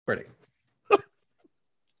Ready.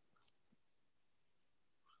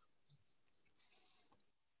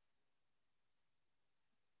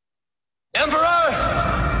 Emperor,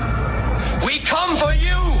 we come for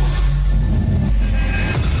you.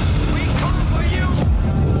 We come for you.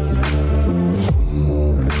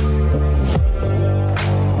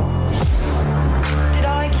 Did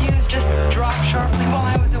IQs just drop sharply while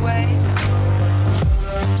I was away?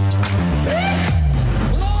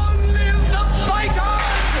 Long live the fighters!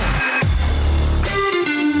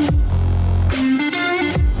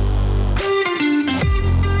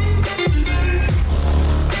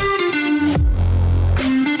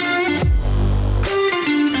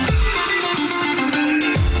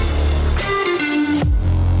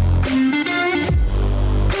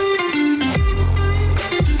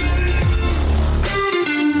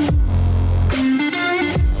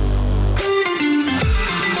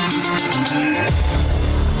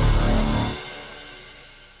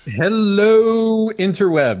 Hello,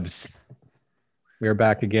 interwebs. We are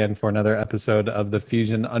back again for another episode of the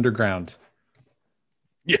Fusion Underground.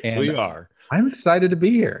 Yes, And we are. I'm excited to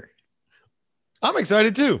be here. I'm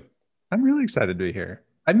excited too. I'm really excited to be here.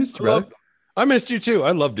 I missed you, brother. I missed you too.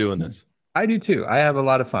 I love doing this. I do too. I have a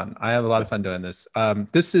lot of fun. Doing this.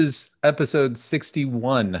 This is episode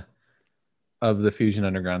 61 of the Fusion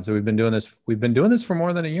Underground. So we've been doing this. We've been doing this for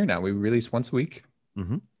more than a year now. We release once a week.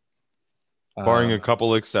 Mm-hmm. Barring a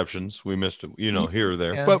couple exceptions, we missed it, here or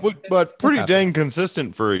there, yeah, but pretty dang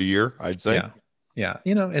consistent for a year, I'd say. Yeah.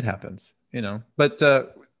 It happens. But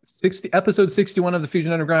episode 61 of the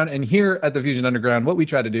Fusion Underground, and here at the Fusion Underground, what we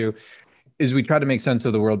try to do is we try to make sense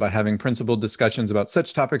of the world by having principled discussions about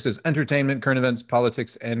such topics as entertainment, current events,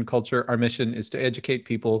 politics, and culture. Our mission is to educate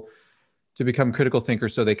people to become critical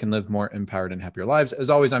thinkers so they can live more empowered and happier lives.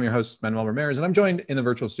 As always, I'm your host, Manuel Ramirez, and I'm joined in the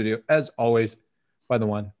virtual studio, as always, by the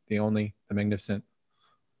one, the only, the magnificent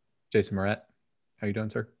Jason Moret. How you doing,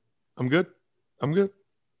 sir? I'm good.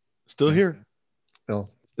 Still here. Still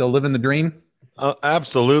living the dream?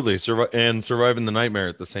 Absolutely. Surviving the nightmare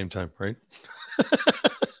at the same time, right?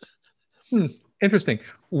 Interesting.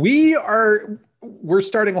 We're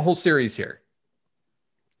starting a whole series here.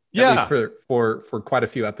 Yeah. At least for quite a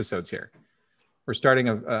few episodes here. We're starting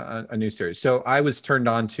a new series. So I was turned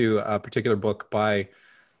on to a particular book by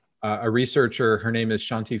a researcher. Her name is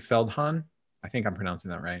Shanti Feldhahn. I think I'm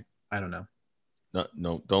pronouncing that right. I don't know.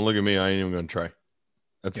 No, don't look at me. I ain't even going to try.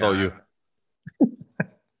 That's all you.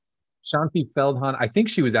 Shanti Feldhahn. I think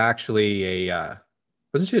she was actually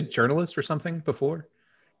wasn't she a journalist or something before?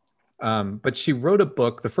 But she wrote a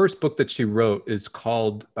book. The first book that she wrote is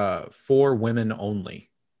called For Women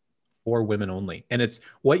Only. For Women Only. And it's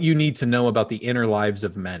what you need to know about the inner lives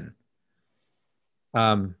of men.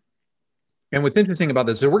 And what's interesting about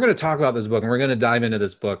this, so we're going to talk about this book and we're going to dive into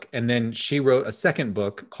this book. And then she wrote a second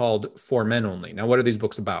book called For Men Only. Now, what are these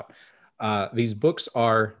books about? These books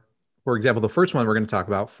are, for example, the first one we're going to talk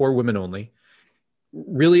about, For Women Only,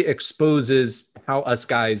 really exposes how us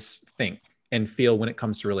guys think and feel when it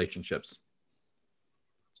comes to relationships.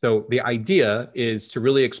 So the idea is to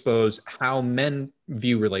really expose how men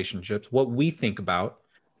view relationships, what we think about,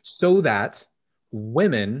 so that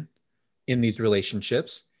women in these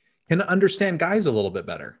relationships can understand guys a little bit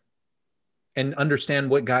better and understand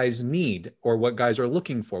what guys need or what guys are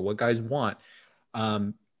looking for, what guys want.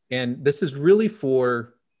 And this is really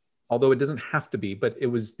for, although it doesn't have to be, but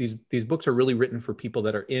these books are really written for people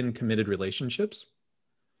that are in committed relationships.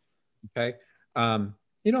 Okay.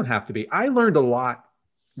 You don't have to be. I learned a lot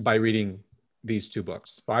by reading these two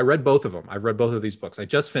books. So I read both of them. I've read both of these books. I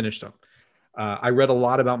just finished them. I learned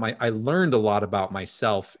a lot about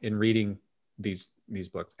myself in reading these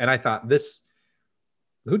books. And I thought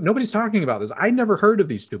nobody's talking about this. I never heard of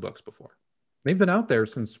these two books before. They've been out there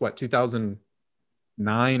since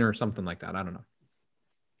 2009 or something like that. I don't know.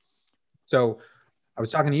 So I was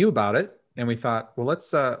talking to you about it and we thought, well,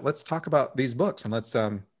 let's talk about these books and let's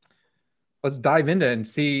dive into it and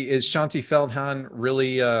see, is Shanti Feldhahn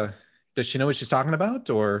really, does she know what she's talking about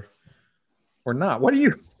or not? What are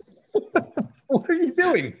you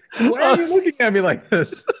doing? Why are you looking at me like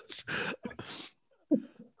this?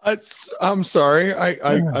 I'm sorry.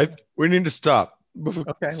 We need to stop.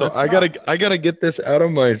 Okay. So I gotta get this out of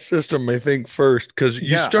my system, I think, first, because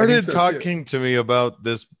you started talking to me about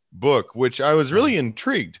this book, which I was really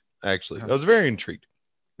intrigued. Actually, I was very intrigued.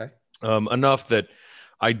 Okay. Enough that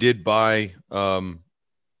I did buy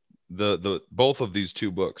the both of these two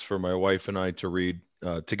books for my wife and I to read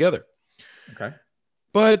together. Okay.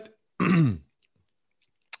 But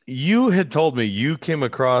you had told me you came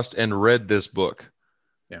across and read this book.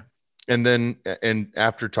 And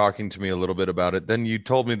after talking to me a little bit about it, then you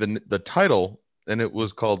told me the title and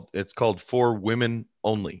it's called For Women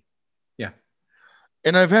Only. Yeah.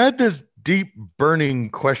 And I've had this deep burning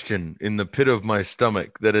question in the pit of my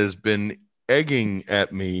stomach that has been egging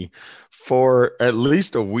at me for at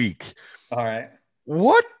least a week. All right.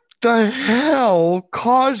 What the hell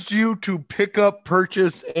caused you to pick up,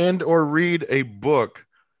 purchase, and or read a book,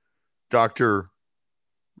 Dr.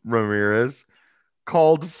 Ramirez,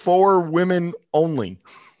 called For Women Only?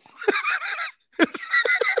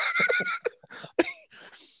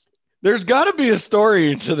 There's got to be a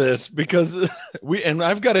story to this, because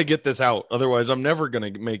I've got to get this out. Otherwise, I'm never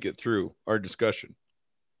going to make it through our discussion.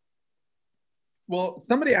 Well,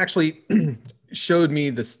 somebody actually showed me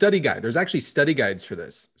the study guide. There's actually study guides for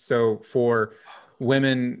this. So for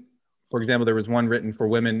women, for example, there was one written for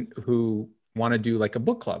women who want to do like a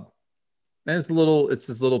book club. And it's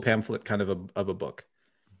this little pamphlet kind of a book.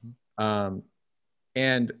 And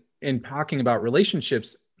in talking about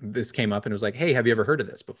relationships, this came up and it was like, hey, have you ever heard of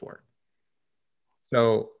this before?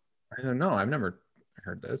 So I said, no, I've never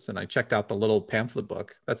heard this. And I checked out the little pamphlet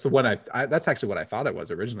book. That's the one that's actually what I thought it was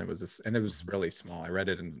originally, was this, and it was really small. I read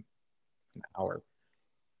it in an hour.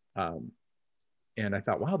 And I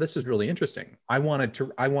thought, wow, this is really interesting. I want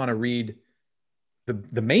to read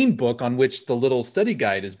the main book on which the little study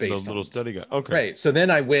guide is based on. The little study guide. Okay. Right. So then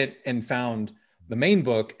I went and found the main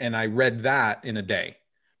book and I read that in a day,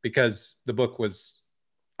 because the book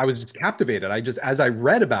I was just captivated. As I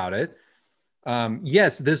read about it,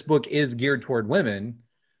 yes, this book is geared toward women,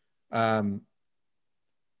 but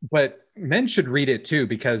men should read it too,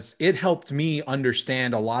 because it helped me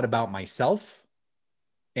understand a lot about myself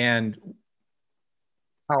and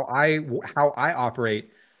how I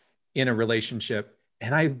operate in a relationship.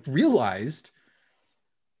 And I realized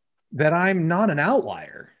that I'm not an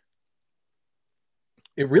outlier.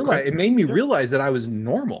 It made me realize that I was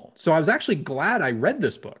normal. So I was actually glad I read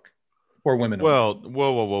this book For Women Only. Well,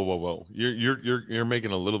 whoa. You're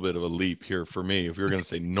making a little bit of a leap here for me. If you're going to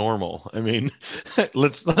say normal, I mean,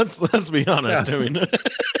 let's be honest. Yeah. I mean,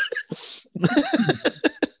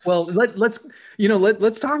 well,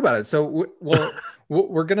 let's talk about it. So,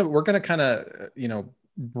 we're gonna kind of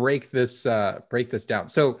break this down.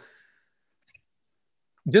 So,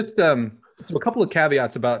 just so a couple of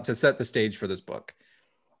caveats to set the stage for this book.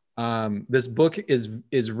 This book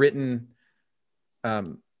is written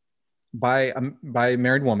by a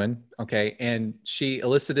married woman, okay, and she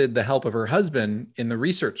elicited the help of her husband in the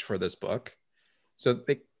research for this book. So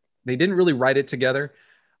they didn't really write it together.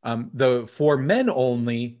 The For Men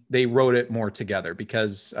Only, they wrote it more together,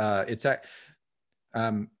 because it's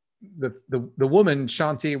the woman,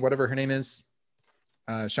 Shanti, whatever her name is,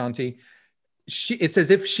 Shanti. It's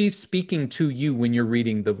as if she's speaking to you when you're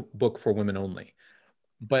reading the book For Women Only,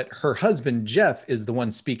 but her husband Jeff is the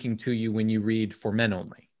one speaking to you when you read For Men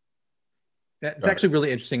Only. It's actually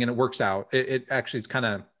really interesting, and it works out. It actually is kind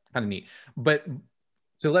of neat. But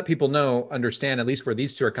to let people understand at least where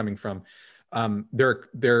these two are coming from,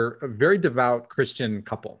 they're a very devout Christian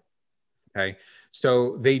couple. Okay,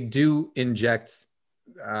 so they do inject.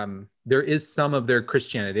 There is some of their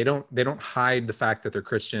Christianity. They don't hide the fact that they're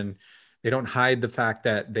Christian. They don't hide the fact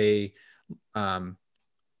that they are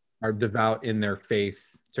devout in their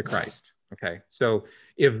faith to Christ. Okay, so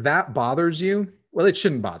if that bothers you, well, it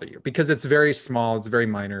shouldn't bother you, because it's very small, it's very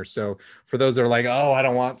minor. So for those that are like, oh, I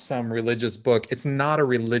don't want some religious book, it's not a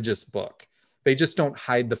religious book. They just don't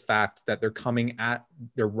hide the fact that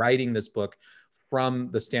they're writing this book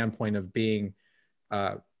from the standpoint of being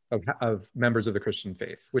of members of the Christian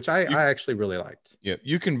faith, which I actually really liked. Yeah,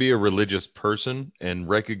 you can be a religious person and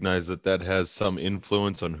recognize that has some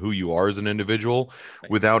influence on who you are as an individual,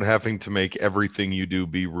 right, without having to make everything you do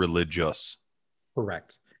be religious.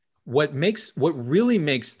 Correct. What really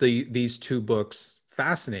makes these two books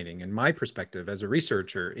fascinating, in my perspective as a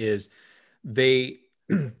researcher, is they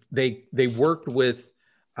worked with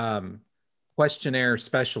questionnaire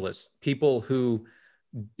specialists, people who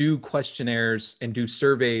do questionnaires and do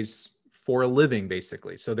surveys for a living,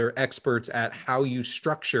 basically. So they're experts at how you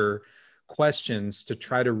structure questions to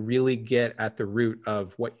try to really get at the root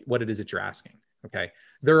of what it is that you're asking. Okay,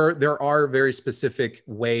 there are very specific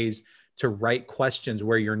ways to write questions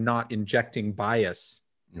where you're not injecting bias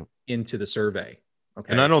into the survey.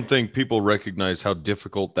 Okay. And I don't think people recognize how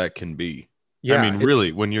difficult that can be. Yeah, I mean,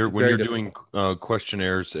 really, when you're doing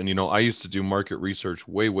questionnaires, and I used to do market research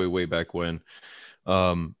way back when,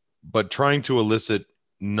 but trying to elicit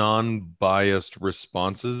non-biased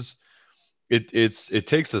responses, it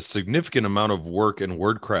takes a significant amount of work and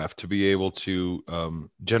wordcraft to be able to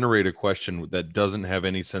generate a question that doesn't have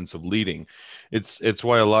any sense of leading. It's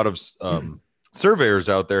why a lot of surveyors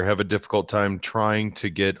out there have a difficult time trying to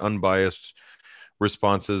get unbiased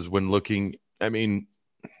responses when looking. I mean,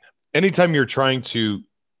 anytime you're trying to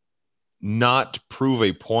not prove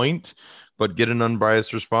a point, but get an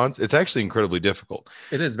unbiased response, it's actually incredibly difficult.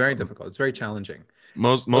 It is very difficult. It's very challenging.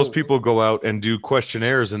 Most people go out and do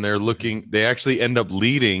questionnaires and they're looking, they actually end up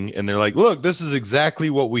leading and they're like, look, this is exactly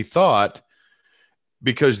what we thought,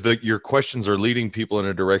 because your questions are leading people in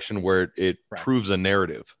a direction where it proves a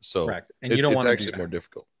narrative. So correct. And you don't want it's actually more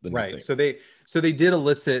difficult than you think. So they did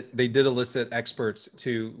elicit experts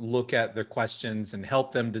to look at their questions and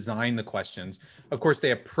help them design the questions. Of course,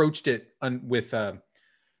 they approached it with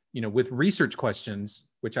research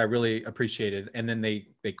questions, which I really appreciated. And then they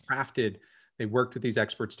worked with these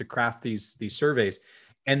experts to craft these surveys,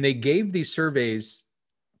 and they gave these surveys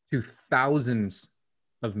to thousands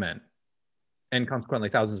of men and consequently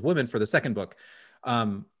thousands of women for the second book.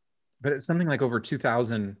 But it's something like over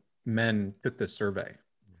 2,000 men took this survey.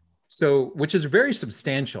 So, which is very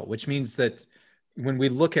substantial, which means that when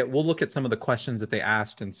we'll look at some of the questions that they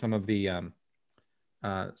asked and some of the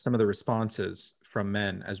responses from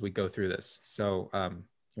men as we go through this. So you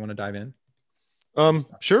want to dive in?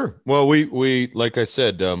 Sure. Well, we like I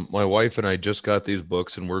said, my wife and I just got these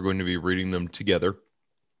books and we're going to be reading them together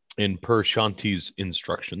in per Shanti's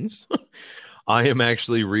instructions. I am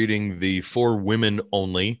actually reading the For Women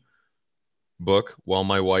Only book while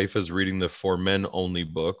my wife is reading the For Men Only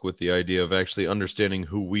book, with the idea of actually understanding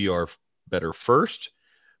who we are better first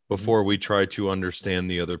before we try to understand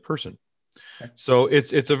the other person. Okay. So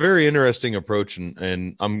it's a very interesting approach,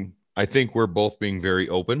 and I think we're both being very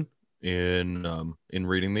open in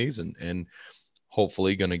reading these, and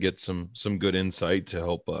hopefully going to get some good insight to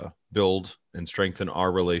help build and strengthen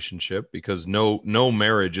our relationship, because no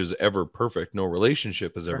marriage is ever perfect, no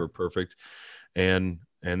relationship is ever perfect, and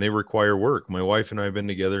they require work. My wife and I have been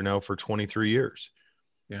together now for 23 years.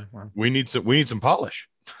 Yeah, wow. We need some polish.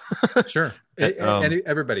 Sure. And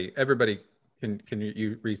everybody can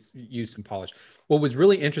use some polish. What was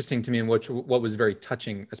really interesting to me, and what was very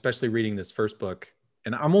touching, especially reading this first book,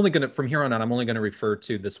 and I'm only going to, from here on out, I'm only going to refer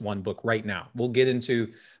to this one book right now. We'll get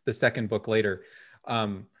into the second book later.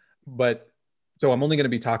 But so I'm only going to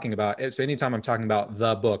be talking about it. So anytime I'm talking about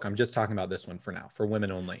the book, I'm just talking about this one for now, For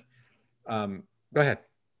Women Only. Go ahead.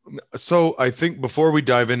 So I think before we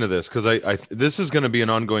dive into this, because I this is going to be an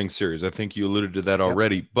ongoing series. I think you alluded to that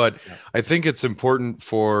already, but I think it's important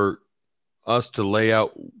for us to lay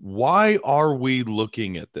out, why are we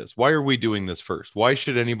looking at this? Why are we doing this first? Why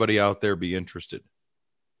should anybody out there be interested?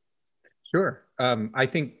 Sure. I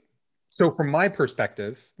think so. From my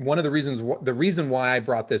perspective, one of the reason why I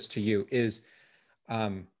brought this to you is,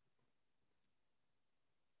 I've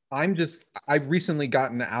recently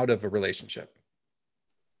gotten out of a relationship.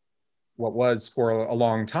 What was for a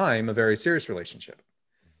long time a very serious relationship,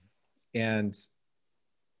 and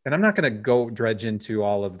I'm not going to go dredge into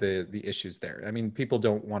all of the issues there. I mean, people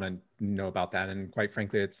don't want to know about that, and quite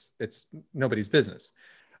frankly, it's nobody's business.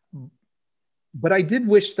 But I did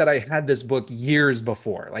wish that I had this book years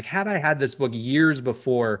before. Like, had I had this book years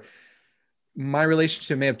before, my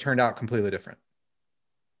relationship may have turned out completely different.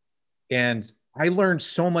 And I learned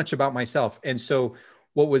so much about myself. And so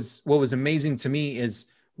what was amazing to me is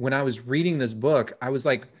when I was reading this book, I was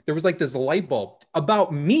like, there was like this light bulb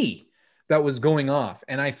about me that was going off.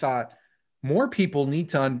 And I thought, more people need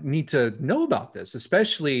to know about this,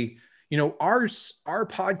 especially, our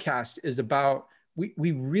podcast is about,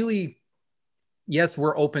 we really, yes,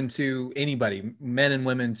 we're open to anybody, men and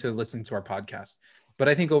women, to listen to our podcast. But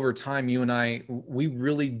I think over time, you and I, we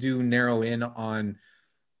really do narrow in on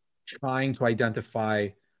trying to identify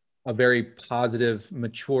a very positive,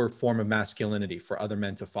 mature form of masculinity for other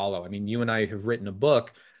men to follow. I mean, you and I have written a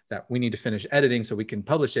book that we need to finish editing so we can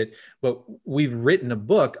publish it, but we've written a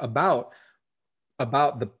book about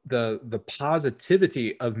the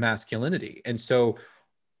positivity of masculinity. And so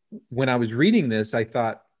when I was reading this, I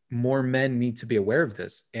thought, more men need to be aware of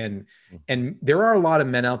this. And there are a lot of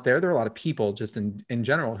men out there. There are a lot of people just in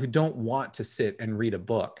general who don't want to sit and read a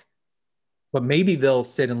book, but maybe they'll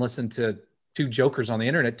sit and listen to two jokers on the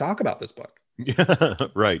internet talk about this book. Yeah,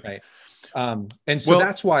 right. And so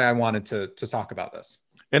that's why I wanted to talk about this.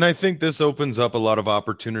 And I think this opens up a lot of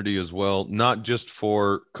opportunity as well, not just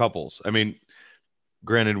for couples. I mean,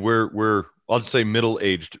 granted, we're I'll just say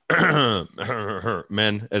middle-aged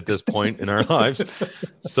men at this point in our lives.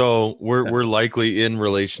 So we're likely in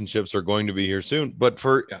relationships, or going to be here soon. But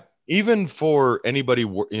even for anybody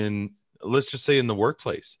in, let's just say, in the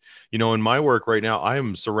workplace, in my work right now, I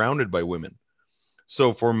am surrounded by women.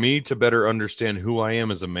 So for me to better understand who I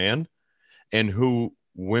am as a man and who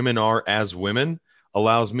women are as women,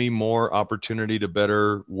 allows me more opportunity to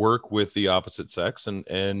better work with the opposite sex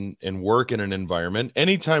and work in an environment.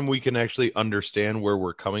 Anytime we can actually understand where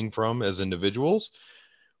we're coming from as individuals,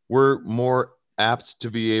 we're more apt to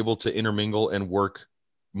be able to intermingle and work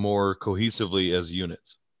more cohesively as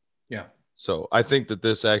units. Yeah. So I think that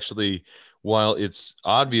this actually, while it's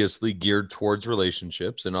obviously geared towards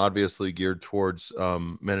relationships and obviously geared towards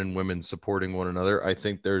men and women supporting one another, I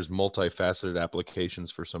think there's multifaceted applications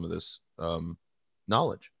for some of this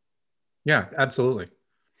knowledge. Yeah, absolutely.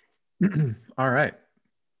 All right.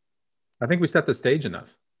 I think we set the stage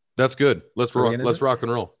enough. That's good. Let's rock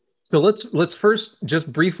and roll. So let's first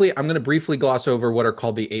just briefly, I'm going to briefly gloss over what are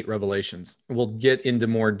called the 8 revelations. We'll get into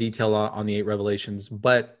more detail on the 8 revelations,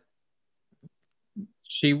 but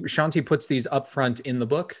Shanti puts these up front in the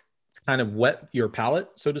book to kind of whet your palate,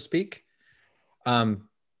 so to speak. And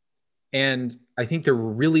I think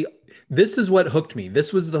this is what hooked me.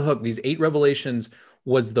 This was the hook. These 8 revelations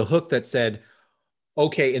was the hook that said,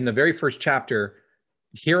 okay, in the very first chapter,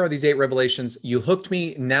 here are these 8 revelations. You hooked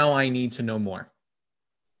me. Now I need to know more.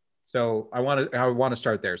 So I want to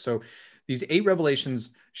start there. So these 8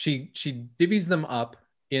 revelations, she divvies them up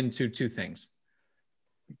into 2 things.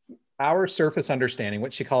 Our surface understanding,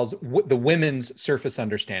 what she calls the women's surface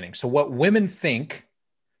understanding. So what women think,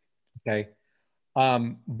 okay,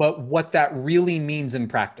 but what that really means in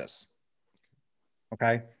practice.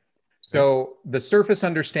 Okay. So the surface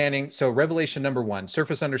understanding, so revelation number 1,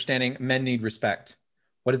 surface understanding, men need respect.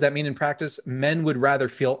 What does that mean in practice? Men would rather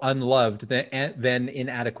feel unloved than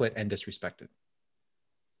inadequate and disrespected.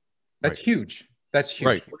 That's huge. That's huge.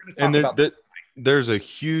 Right. And there's a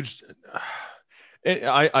huge,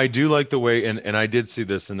 I do like the way, and I did see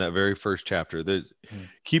this in that very first chapter, that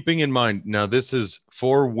keeping in mind, now this is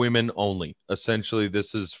for women only. Essentially,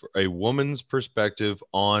 this is a woman's perspective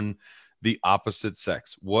on the opposite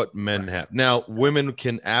sex, what men have. Now, women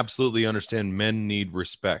can absolutely understand men need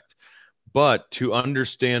respect, but to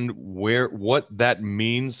understand what that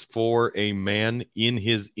means for a man in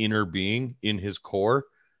his inner being, in his core,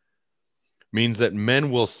 means that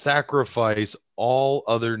men will sacrifice all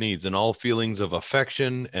other needs and all feelings of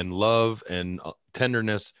affection and love and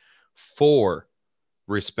tenderness for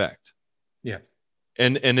respect. Yeah.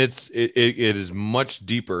 And it is much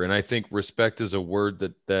deeper. And I think respect is a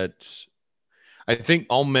word that I think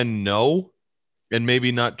all men know and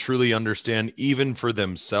maybe not truly understand even for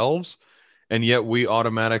themselves. And yet we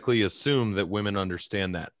automatically assume that women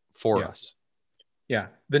understand that for us. Yeah.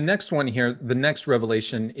 The next one here, the next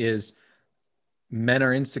revelation is men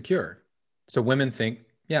are insecure. So women think,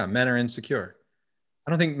 yeah, men are insecure.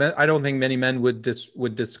 I don't think many men would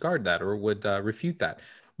discard that or would refute that.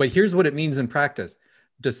 But here's what it means in practice.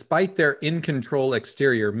 Despite their in-control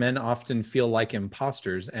exterior, men often feel like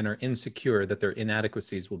imposters and are insecure that their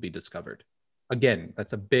inadequacies will be discovered. Again,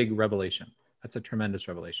 that's a big revelation. That's a tremendous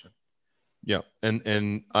revelation. Yeah.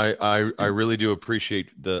 And I really do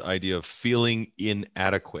appreciate the idea of feeling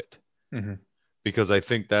inadequate. Mm-hmm. Because I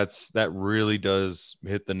think that really does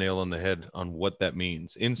hit the nail on the head on what that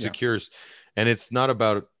means. Insecures, and it's not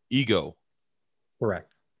about ego.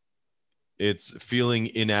 Correct. It's feeling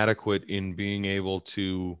inadequate in being able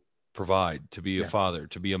to provide, to be a father,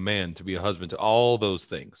 to be a man, to be a husband, to all those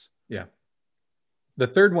things. Yeah. The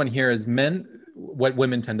third one here is what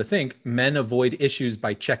women tend to think, men avoid issues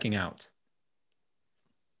by checking out.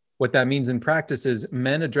 What that means in practice is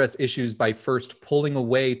men address issues by first pulling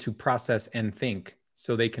away to process and think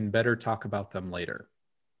so they can better talk about them later.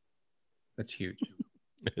 That's huge.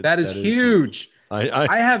 That is huge.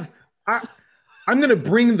 I'm going to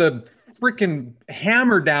bring the freaking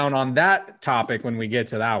hammer down on that topic when we get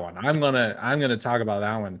to that one. I'm going to talk about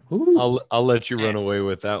that one. Ooh. I'll let you run away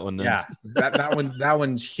with that one then. Yeah. That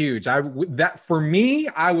one's huge. For me,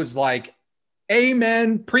 I was like,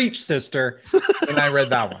 amen, preach, sister, when I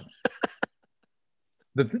read that one.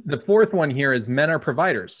 The fourth one here is men are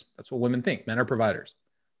providers. That's what women think. Men are providers.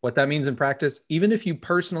 What that means in practice, even if you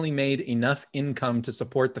personally made enough income to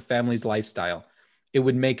support the family's lifestyle, it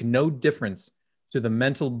would make no difference to the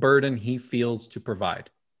mental burden he feels to provide.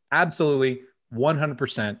 Absolutely,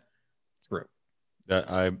 100% true.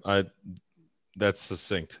 That's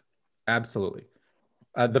succinct. Absolutely.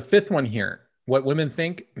 The fifth one here, what women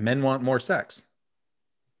think, men want more sex.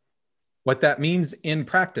 What that means in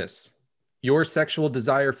practice, your sexual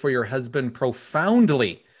desire for your husband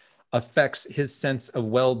profoundly affects his sense of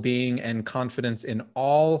well-being and confidence in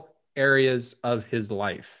all areas of his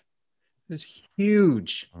life. It's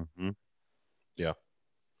huge. Mm-hmm. Yeah.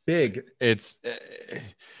 Big. It's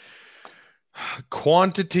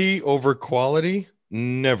quantity over quality.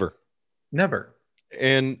 Never. Never.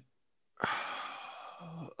 And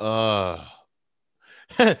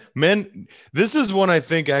Men, this is one I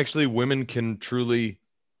think actually women can truly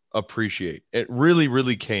appreciate. It really,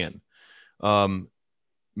 really can. Um,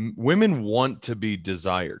 Women want to be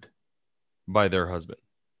desired by their husband.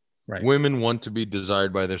 Right. Women want to be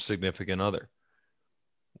desired by their significant other.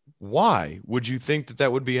 Why would you think that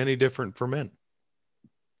that would be any different for men?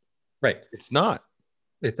 Right. It's not.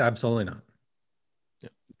 It's absolutely not. Yeah.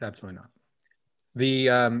 It's absolutely not.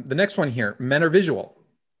 The next one here, men are visual.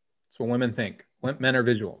 That's what women think. Men are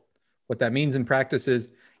visual. What that means in practice is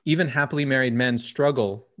even happily married men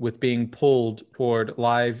struggle with being pulled toward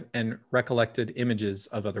live and recollected images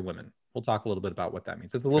of other women. We'll talk a little bit about what that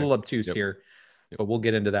means. It's a little obtuse here, but we'll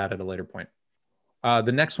get into that at a later point.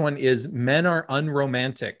 The next one is men are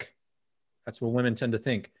unromantic. That's what women tend to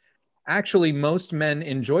think. Actually, most men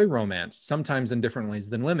enjoy romance, sometimes in different ways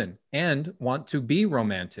than women, and want to be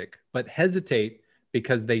romantic, but hesitate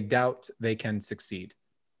because they doubt they can succeed.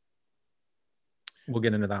 We'll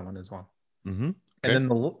get into that one as well. Mm-hmm. Okay.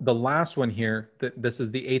 And then the last one here, this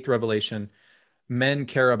is the 8th revelation. Men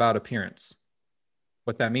care about appearance.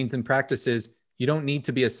 What that means in practice is you don't need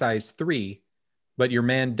to be a size 3, but your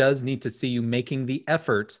man does need to see you making the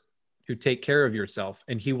effort to take care of yourself,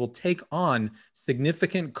 and he will take on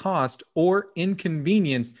significant cost or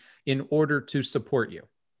inconvenience in order to support you.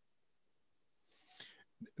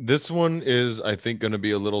 This one is, I think, going to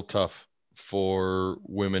be a little tough for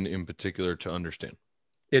women in particular to understand.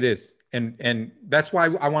 It is. And that's why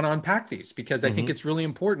I want to unpack these, because I think it's really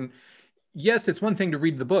important. Yes, it's one thing to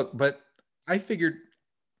read the book, but I figured,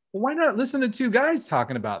 well, why not listen to two guys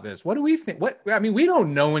talking about this? What do we think? We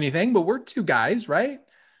don't know anything, but we're two guys, right?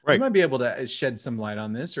 Right. We might be able to shed some light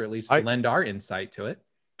on this, or at least lend our insight to it.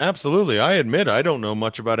 Absolutely. I admit I don't know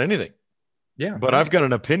much about anything. Yeah. But I've got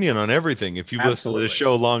an opinion on everything. If you've listened to this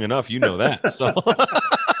show long enough, you know that. So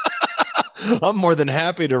I'm more than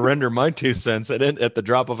happy to render my 2 cents at the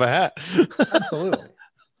drop of a hat.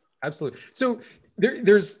 Absolutely. So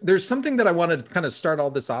there's something that I wanted to kind of start all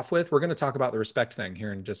this off with. We're going to talk about the respect thing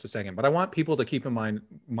here in just a second, but I want people to keep in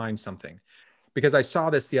mind something, because I saw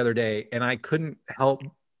this the other day and I couldn't help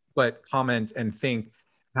but comment and think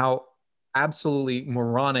how absolutely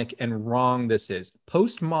moronic and wrong this is.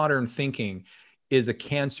 Postmodern thinking is a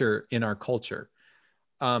cancer in our culture.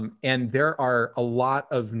 And there are a lot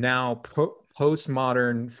of now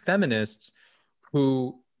postmodern feminists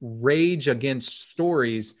who rage against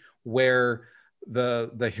stories where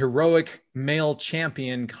the heroic male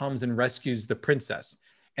champion comes and rescues the princess.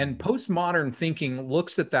 And postmodern thinking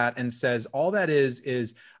looks at that and says, all that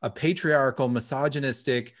is a patriarchal,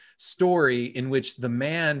 misogynistic story in which the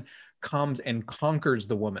man comes and conquers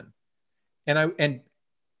the woman. And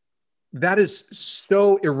that is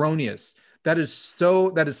so erroneous. That is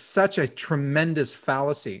such a tremendous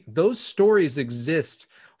fallacy. Those stories exist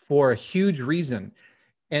for a huge reason.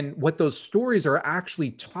 And what those stories are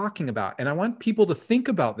actually talking about, and I want people to think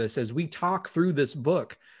about this as we talk through this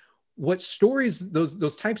book. What stories,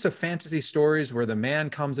 those types of fantasy stories where the man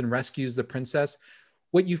comes and rescues the princess,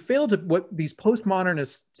 what these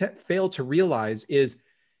postmodernists fail to realize is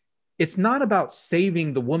it's not about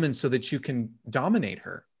saving the woman so that you can dominate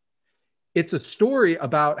her. It's a story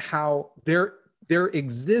about how there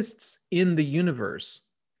exists in the universe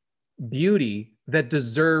beauty that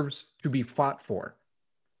deserves to be fought for.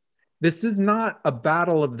 This is not a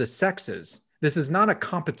battle of the sexes. This is not a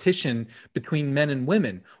competition between men and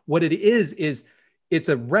women. What it is it's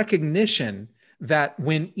a recognition that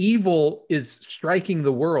when evil is striking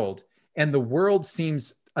the world and the world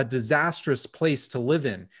seems a disastrous place to live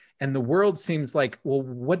in, and the world seems like, well,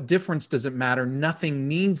 what difference does it matter? Nothing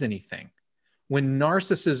means anything. When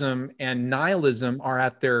narcissism and nihilism are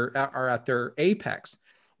at their apex,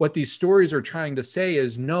 what these stories are trying to say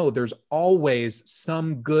is, no, there's always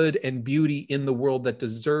some good and beauty in the world that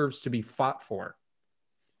deserves to be fought for.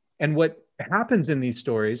 And what happens in these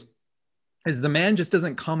stories is the man just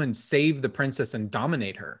doesn't come and save the princess and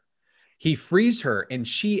dominate her. He frees her, and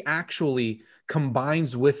she actually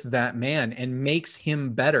combines with that man and makes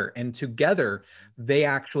him better. And together, they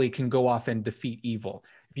actually can go off and defeat evil.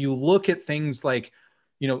 If you look at things like,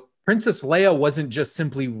 Princess Leia wasn't just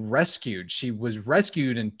simply rescued. She was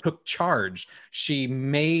rescued and took charge. She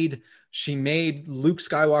made Luke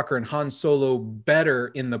Skywalker and Han Solo better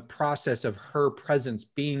in the process of her presence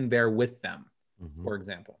being there with them, for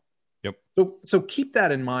example. Yep. So keep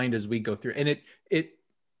that in mind as we go through. And it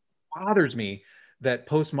bothers me that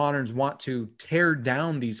postmoderns want to tear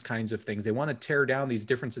down these kinds of things. They want to tear down these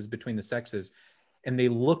differences between the sexes. And they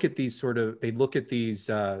look at these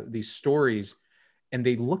these stories, and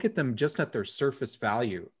they look at them just at their surface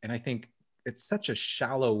value. And I think it's such a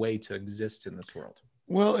shallow way to exist in this world.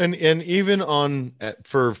 Well, and even on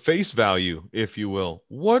for face value, if you will,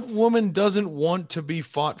 what woman doesn't want to be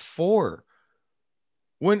fought for?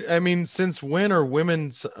 When I mean, since when are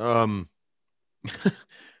women's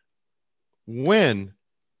when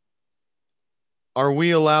are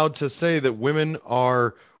we allowed to say that women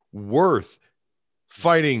are worth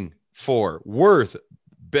fighting for, worth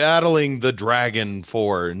battling the dragon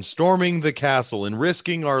for, and storming the castle and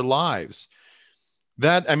risking our lives?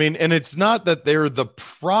 That, I mean, and it's not that they're the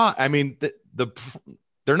prize. I mean,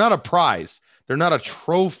 they're not a prize. They're not a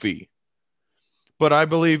trophy. But I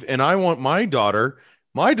believe, and I want my daughter.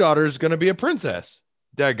 My daughter is going to be a princess.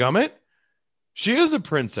 Dadgummit. She is a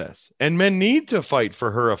princess, and men need to fight for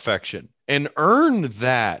her affection and earn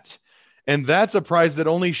that. And that's a prize that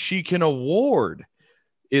only she can award,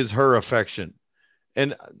 is her affection.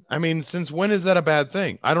 And I mean, since when is that a bad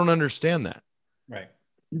thing? I don't understand that. Right.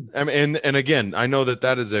 I mean, and again, I know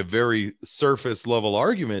that is a very surface level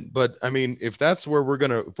argument, but I mean, if that's where we're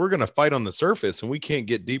gonna fight on the surface and we can't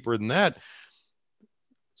get deeper than that,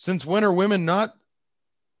 since when are women not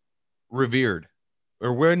revered,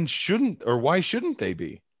 or why shouldn't they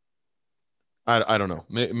be? I don't know.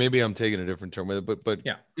 Maybe I'm taking a different term with it, but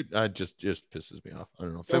yeah, it just pisses me off. I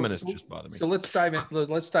don't know. Feminists just bother me. So let's dive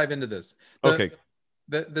into this. Okay.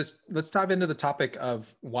 Let's dive into the topic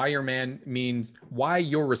of why your man means, why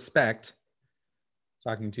your respect,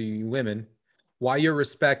 talking to you women, why your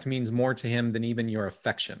respect means more to him than even your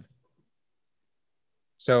affection.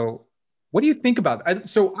 So what do you think about that?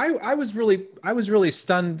 So I was really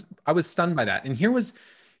stunned. I was stunned by that. And here was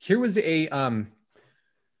the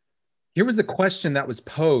question that was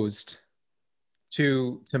posed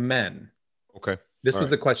to men. Okay. This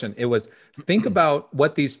was the question. It was, think about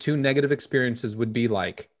what these two negative experiences would be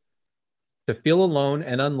like: to feel alone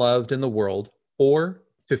and unloved in the world, or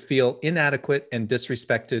to feel inadequate and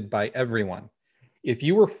disrespected by everyone. If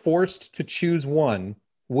you were forced to choose one,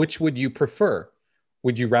 which would you prefer?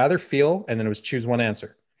 Would you rather feel, and then it was choose one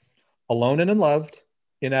answer: alone and unloved,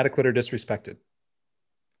 inadequate, or disrespected?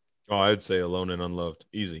 Oh, I'd say alone and unloved.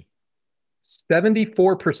 Easy.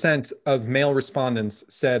 74% of male respondents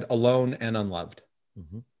said alone and unloved.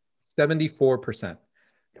 74%.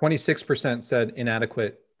 26% said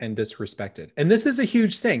inadequate and disrespected. And this is a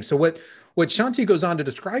huge thing. So what Shanti goes on to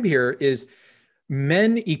describe here is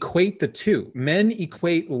men equate the two. Men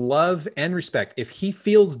equate love and respect. If he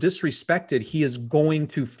feels disrespected, he is going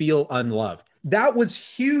to feel unloved. That was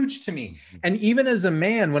huge to me. And even as a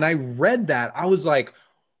man, when I read that, I was like,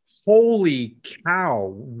 holy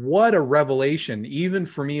cow, what a revelation, even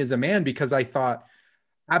for me as a man, because I thought,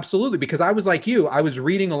 absolutely, because I was like you, I was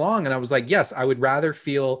reading along and I was like, yes, I would rather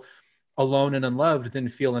feel alone and unloved than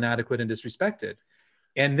feel inadequate and disrespected.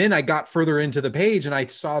 And then I got further into the page and I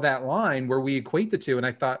saw that line where we equate the two, and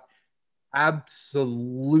I thought,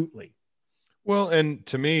 absolutely. Well, and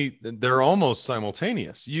to me, they're almost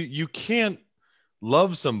simultaneous. You can't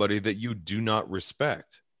love somebody that you do not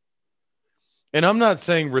respect. And I'm not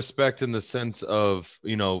saying respect in the sense of,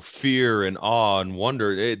 fear and awe and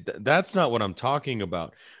wonder. That's not what I'm talking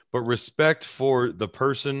about. But respect for the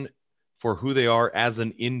person, for who they are as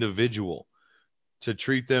an individual, to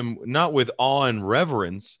treat them not with awe and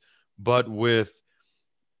reverence, but with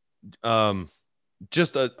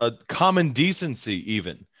just a common decency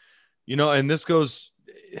even. And this goes,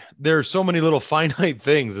 there are so many little finite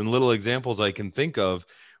things and little examples I can think of,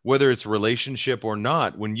 whether it's relationship or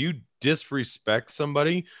not. When you disrespect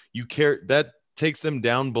somebody, that takes them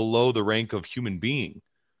down below the rank of human being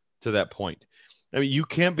to that point. I mean, you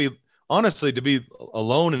can't be, honestly, to be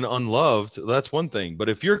alone and unloved, that's one thing. But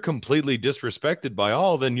if you're completely disrespected by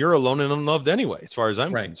all, then you're alone and unloved anyway, as far as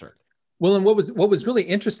I'm concerned. Well, and what was really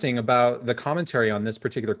interesting about the commentary on this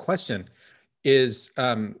particular question is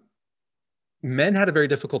men had a very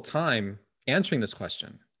difficult time answering this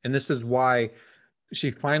question. And this is why she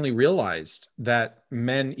finally realized that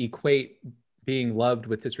men equate being loved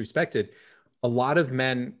with disrespected. A lot of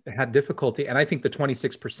men had difficulty, and I think the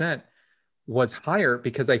 26% was higher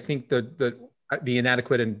because I think the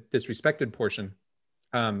inadequate and disrespected portion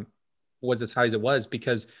was as high as it was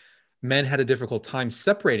because men had a difficult time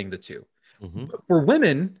separating the two. For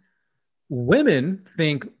women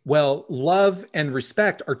think, well, love and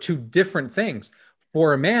respect are two different things.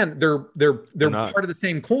 For a man, they're part of the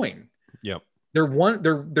same coin. Yep.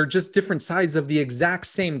 They're just different sides of the exact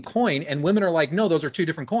same coin. And women are like, no, those are two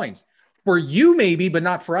different coins. For you, maybe, but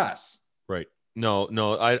not for us. Right. No,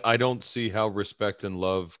 I don't see how respect and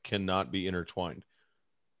love cannot be intertwined.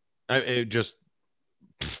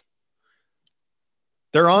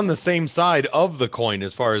 They're on the same side of the coin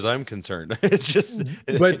as far as I'm concerned. It's just,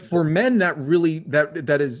 but for men,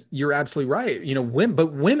 that is, you're absolutely right.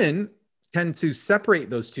 But women tend to separate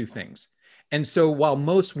those two things. And so while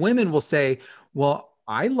most women will say, well,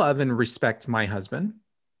 I love and respect my husband,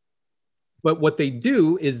 but what they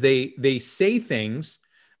do is they say things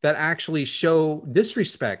that actually show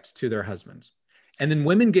disrespect to their husbands. And then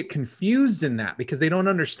women get confused in that because they don't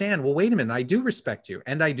understand, well, wait a minute, I do respect you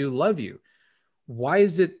and I do love you. Why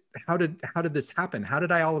is it, how did this happen? How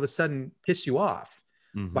did I all of a sudden piss you off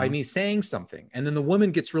by me saying something? And then the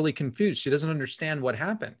woman gets really confused. She doesn't understand what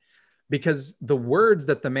happened because the words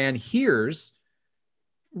that the man hears,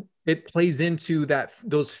 it plays into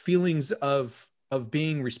those feelings of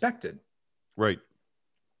being respected. Right.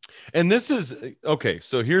 And this is, okay,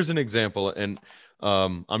 so here's an example, and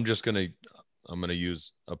I'm going to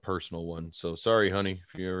use a personal one. So sorry, honey,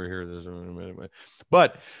 if you ever hear this.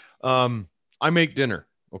 But I make dinner,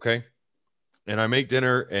 okay? And I make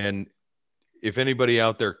dinner, and if anybody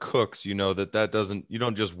out there cooks, you know you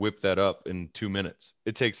don't just whip that up in 2 minutes.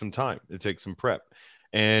 It takes some time. It takes some prep.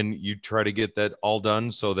 And you try to get that all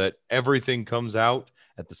done so that everything comes out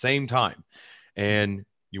at the same time. And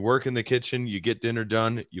you work in the kitchen, you get dinner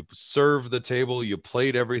done, you serve the table, you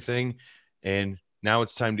plate everything, and now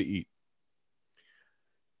it's time to eat.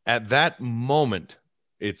 At that moment,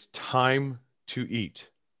 it's time to eat.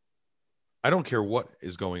 I don't care what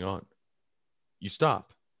is going on. You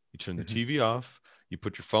stop. You turn the TV off. You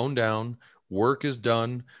put your phone down. Work is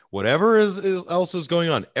done. Whatever else is going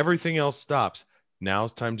on, everything else stops. Now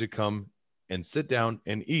it's time to come and sit down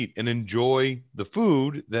and eat and enjoy the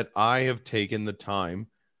food that I have taken the time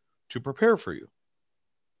to prepare for you.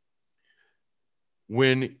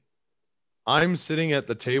 When I'm sitting at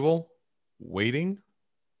the table waiting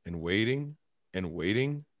and waiting and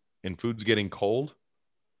waiting, and food's getting cold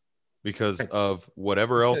because of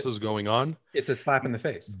whatever else is going on, it's a slap in the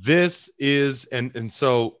face. This is, and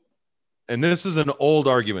this is an old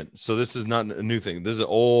argument. So this is not a new thing. This is an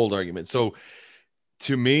old argument. So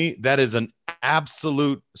to me, that is an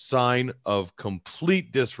absolute sign of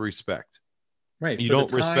complete disrespect. Right. You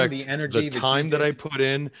don't respect the energy, the time that I put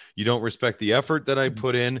in. You don't respect the effort that I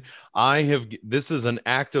put in. This is an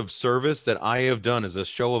act of service that I have done as a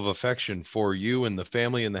show of affection for you and the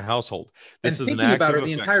family and the household. This is an act about of her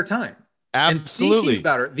the entire time. Absolutely. And thinking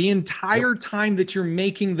about her the entire time that you're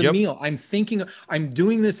making the meal. I'm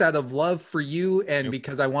doing this out of love for you and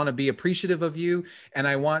because I want to be appreciative of you and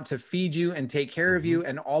I want to feed you and take care of you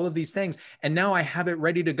and all of these things. And now I have it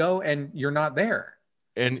ready to go and you're not there.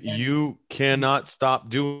 And you cannot stop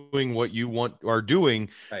doing what you are doing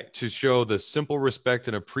to show the simple respect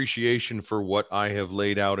and appreciation for what I have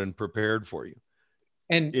laid out and prepared for you.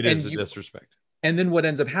 And it is a disrespect. And then what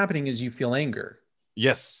ends up happening is you feel anger.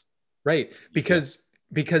 Yes. Right. Because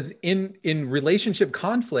in relationship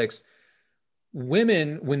conflicts,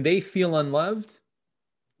 women, when they feel unloved,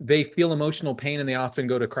 they feel emotional pain and they often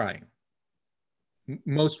go to crying.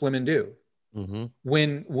 Most women do. Mm-hmm.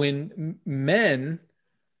 When men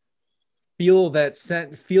feel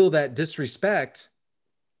that disrespect,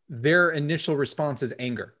 their initial response is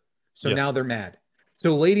anger. So now they're mad.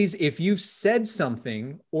 So ladies, if you've said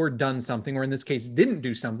something or done something, or in this case, didn't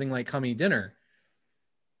do something like come eat dinner,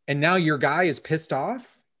 and now your guy is pissed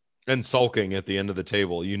off and sulking at the end of the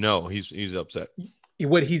table, he's upset.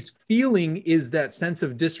 What he's feeling is that sense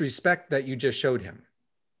of disrespect that you just showed him.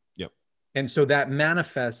 Yep. And so that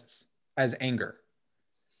manifests as anger.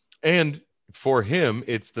 And for him,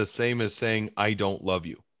 it's the same as saying, I don't love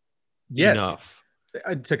you. Yes.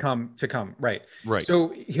 Enough. To come. Right. Right.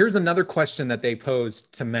 So here's another question that they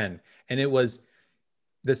posed to men. And it was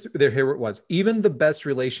here it was. Even the best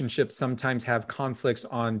relationships sometimes have conflicts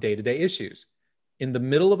on day-to-day issues. In the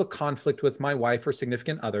middle of a conflict with my wife or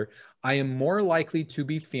significant other, I am more likely to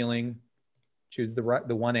be feeling, choose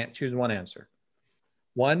one answer.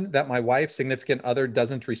 One, that my wife's significant other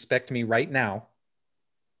doesn't respect me right now.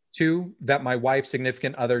 Two, that my wife's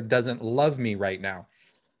significant other doesn't love me right now.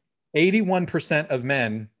 81% of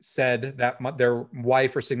men said that their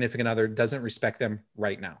wife or significant other doesn't respect them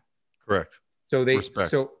right now. Correct.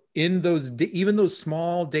 So in even those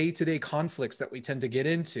small day-to-day conflicts that we tend to get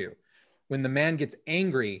into, when the man gets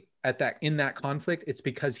angry in that conflict, it's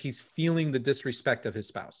because he's feeling the disrespect of his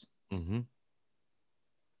spouse. Mm-hmm.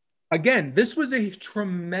 Again, this was a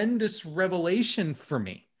tremendous revelation for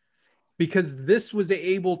me because this was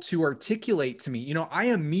able to articulate to me. I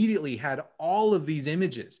immediately had all of these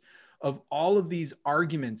images of all of these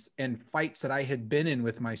arguments and fights that I had been in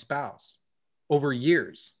with my spouse over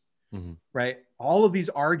years. Mm-hmm. Right. All of these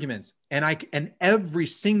arguments and every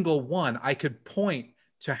single one I could point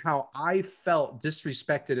to how I felt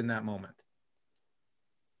disrespected in that moment.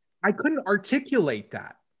 I couldn't articulate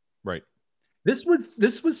that. Right. This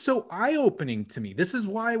was so eye-opening to me. This is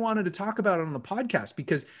why I wanted to talk about it on the podcast,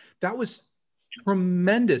 because that was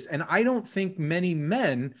tremendous. And I don't think many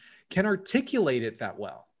men can articulate it that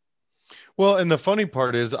well. Well, and the funny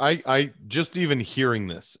part is I just even hearing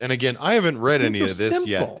this, and again, I haven't read any of this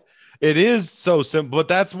yet. It is so simple, but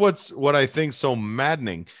that's what I think so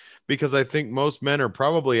maddening, because I think most men are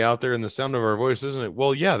probably out there in the sound of our voice, isn't it?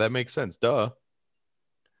 Well, yeah, that makes sense. Duh.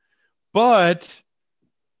 But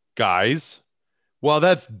guys, while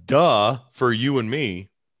that's duh for you and me,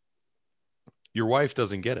 your wife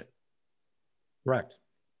doesn't get it. Correct.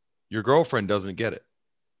 Your girlfriend doesn't get it.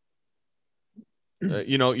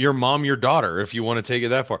 Your mom, your daughter, if you want to take it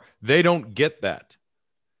that far, they don't get that.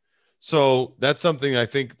 So that's something I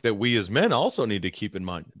think that we as men also need to keep in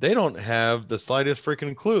mind. They don't have the slightest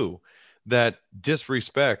freaking clue that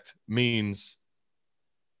disrespect means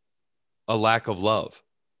a lack of love.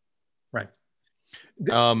 Right.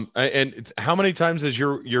 And how many times has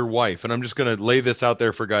your wife, and I'm just going to lay this out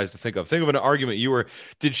there for guys to think of an argument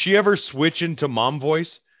did she ever switch into mom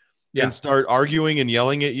voice? Yeah. And start arguing and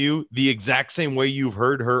yelling at you the exact same way you've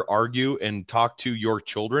heard her argue and talk to your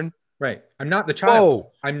children? Right. I'm not the child.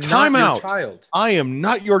 Oh, I'm not your child. I am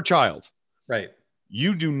not your child. Right.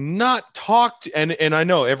 You do not talk to, and I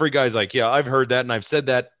know every guy's like, yeah, I've heard that and I've said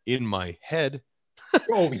that in my head.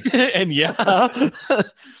 Oh, and yeah.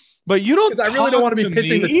 But you don't. I really don't want to be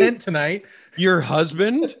pitching the tent tonight. Your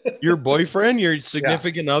husband, your boyfriend, your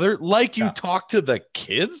significant other, like you talk to the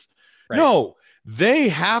kids. Right. No. They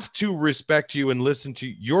have to respect you and listen to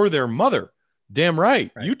you. You're their mother. Damn right.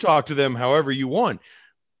 You talk to them however you want.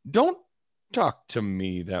 Don't talk to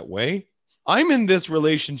me that way. I'm in this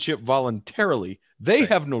relationship voluntarily. They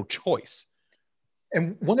have no choice.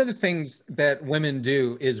 And one of the things that women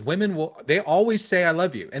do is they always say, I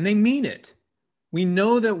love you. And they mean it. We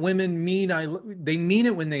know that women they mean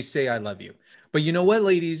it when they say, I love you. But you know what,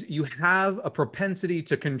 ladies? You have a propensity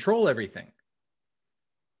to control everything.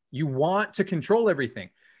 You want to control everything.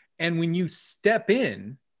 And when you step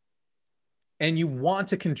in and you want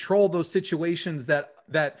to control those situations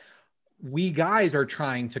that we guys are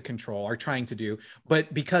trying to control, are trying to do,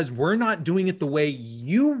 but because we're not doing it the way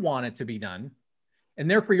you want it to be done,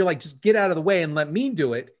 and therefore you're like, just get out of the way and let me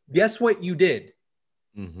do it. Guess what you did?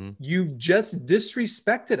 Mm-hmm. You just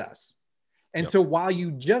disrespected us. And so while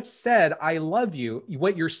you just said, I love you,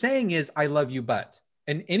 what you're saying is, I love you, but.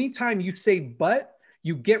 And anytime you say but,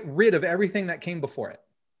 you get rid of everything that came before it.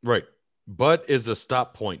 Right. But is a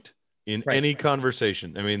stop point in any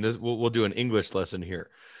conversation. I mean, we'll do an English lesson here.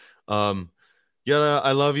 Yeah,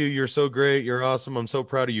 I love you. You're so great. You're awesome. I'm so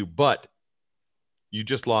proud of you. But you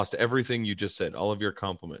just lost everything you just said, all of your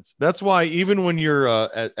compliments. That's why even when you're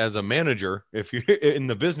as a manager, if you're in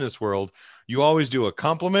the business world, you always do a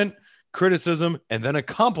compliment, criticism, and then a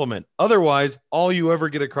compliment. Otherwise, all you ever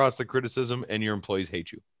get across the criticism and your employees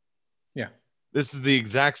hate you. Yeah. This is the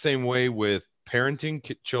exact same way with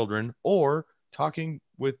parenting children or talking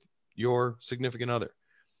with your significant other.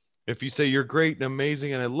 If you say you're great and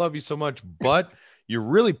amazing and I love you so much, but you're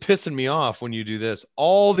really pissing me off when you do this,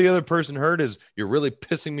 all the other person heard is you're really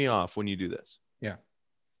pissing me off when you do this. Yeah.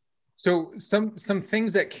 So some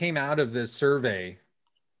things that came out of this survey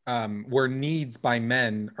were needs by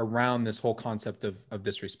men around this whole concept of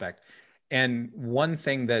disrespect. And one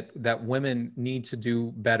thing that women need to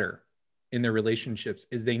do better in their relationships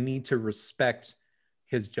is they need to respect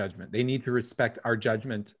his judgment. They need to respect our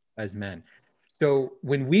judgment as men. So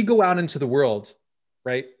when we go out into the world,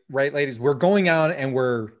 right, ladies, we're going out and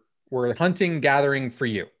we're hunting, gathering for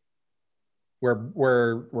you.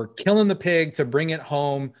 We're killing the pig to bring it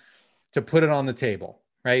home, to put it on the table,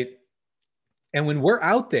 right? And when we're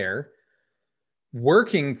out there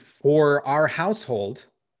working for our household,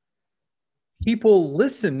 people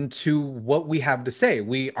listen to what we have to say.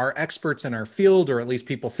 We are experts in our field, or at least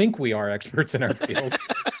people think we are experts in our field.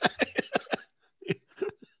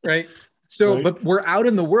 Right? So, right. But we're out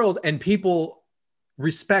in the world and people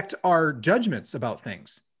respect our judgments about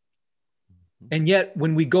things. And yet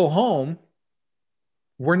when we go home,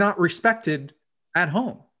 we're not respected at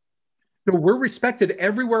home. So we're respected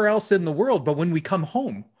everywhere else in the world. But when we come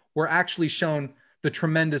home, we're actually shown the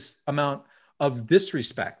tremendous amount of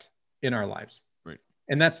disrespect in our lives. Right.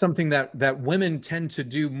 And that's something that women tend to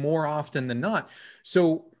do more often than not.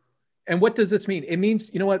 So, and what does this mean? It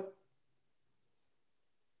means, you know what?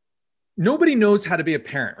 Nobody knows how to be a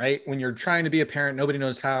parent, right? When you're trying to be a parent, nobody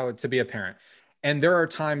knows how to be a parent. And there are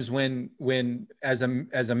times when as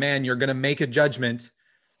a man, you're going to make a judgment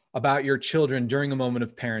about your children during a moment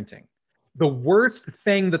of parenting. the worst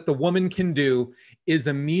thing that the woman can do is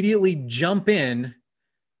immediately jump in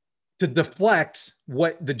to deflect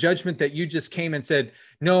what the judgment that you just came and said,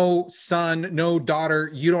 no, son, no, daughter,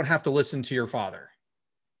 you don't have to listen to your father.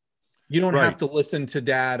 You don't have to listen to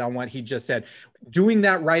dad on what he just said. Doing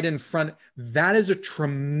that right in front, that is a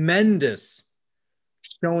tremendous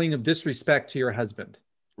showing of disrespect to your husband.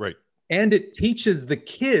 Right. And it teaches the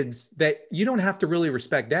kids that you don't have to really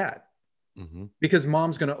respect dad because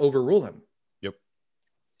mom's going to overrule him. Yep.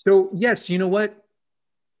 So yes, you know what?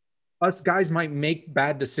 Us guys might make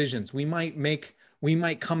bad decisions. We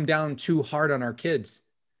might come down too hard on our kids.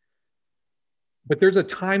 But there's a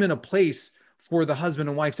time and a place for the husband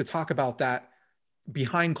and wife to talk about that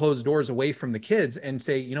behind closed doors away from the kids and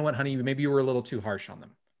say, you know what, honey, maybe you were a little too harsh on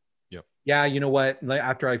them. Yep. Yeah, you know what,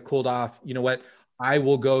 after I've cooled off, you know what, I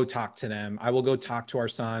will go talk to them. I will go talk to our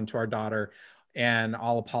son, to our daughter, and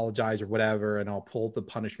I'll apologize or whatever, and I'll pull the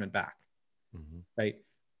punishment back. Right.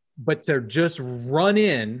 But to just run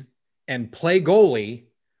in and play goalie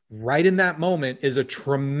right in that moment is a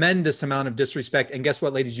tremendous amount of disrespect. And guess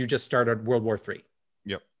what, ladies? You just started World War III.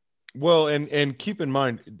 Yep. Well, and keep in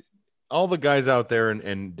mind, all the guys out there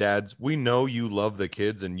and dads, we know you love the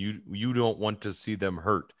kids and you don't want to see them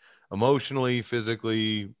hurt emotionally,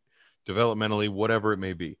 physically, developmentally, whatever it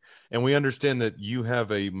may be. And we understand that you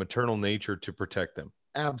have a maternal nature to protect them.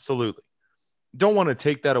 Absolutely. Don't want to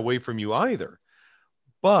take that away from you either.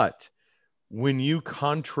 But when you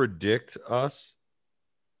contradict us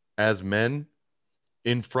as men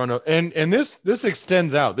in front of, and this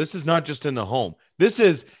extends out, this is not just in the home, this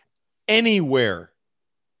is anywhere.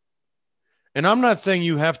 And I'm not saying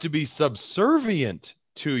you have to be subservient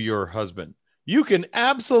to your husband. You can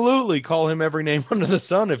absolutely call him every name under the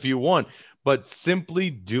sun if you want, but simply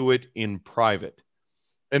do it in private.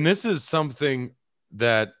 And this is something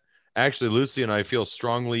that actually Lucy and I feel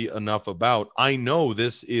strongly enough about. I know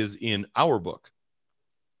this is in our book.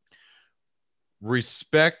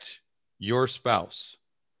 Respect your spouse.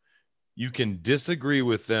 You can disagree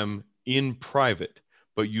with them in private,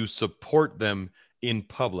 but you support them in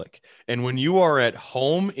public. And when you are at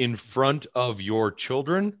home in front of your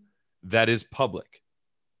children, that is public.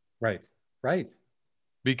 Right. Right.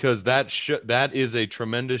 Because that is a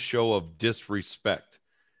tremendous show of disrespect.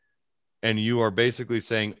 And you are basically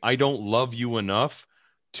saying, I don't love you enough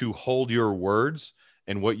to hold your words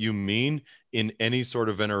and what you mean in any sort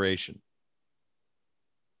of veneration.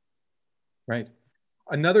 Right.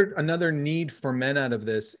 Another need for men out of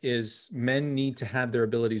this is men need to have their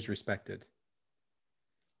abilities respected.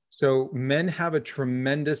 So men have a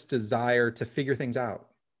tremendous desire to figure things out,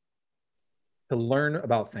 to learn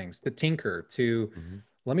about things, to tinker, to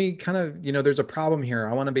let me kind of, there's a problem here.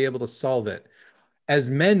 I want to be able to solve it. As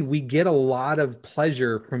men, we get a lot of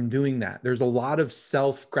pleasure from doing that. There's a lot of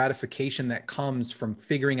self-gratification that comes from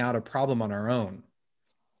figuring out a problem on our own.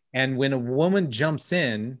 And when a woman jumps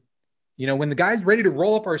in, when the guy's ready to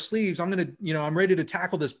roll up our sleeves, I'm ready to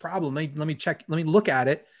tackle this problem. Let me look at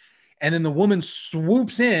it. And then the woman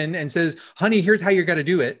swoops in and says, honey, here's how you're going to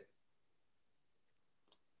do it.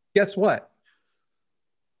 Guess what?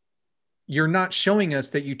 You're not showing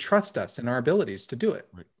us that you trust us and our abilities to do it.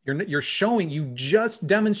 Right. You just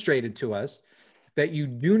demonstrated to us that you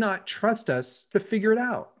do not trust us to figure it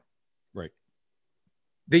out. Right.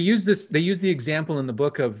 They use the example in the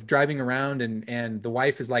book of driving around and the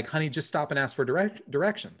wife is like, honey, just stop and ask for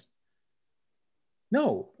directions.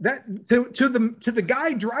 No, that to the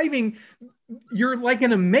guy driving, you're like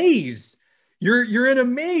in a maze. You're in a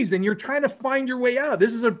maze and you're trying to find your way out.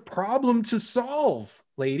 This is a problem to solve,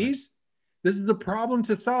 ladies. This is a problem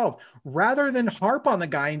to solve. Rather than harp on the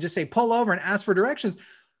guy and just say, pull over and ask for directions,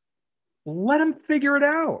 let him figure it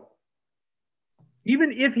out.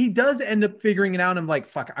 Even if he does end up figuring it out, I'm like,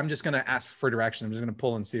 fuck, I'm just going to ask for directions. I'm just going to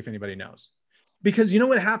pull and see if anybody knows. Because you know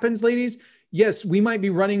what happens, ladies? Yes, we might be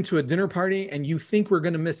running to a dinner party and you think we're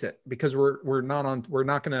going to miss it because we're going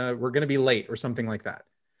to be late or something like that.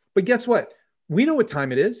 But guess what? We know what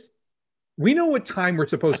time it is. We know what time we're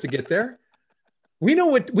supposed to get there. We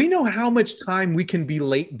know how much time we can be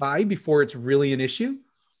late by before it's really an issue.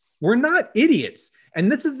 We're not idiots.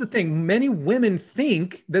 And this is the thing. Many women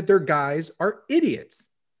think that their guys are idiots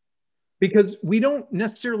because we don't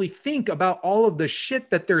necessarily think about all of the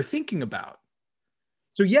shit that they're thinking about.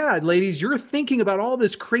 So yeah, ladies, you're thinking about all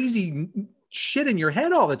this crazy shit in your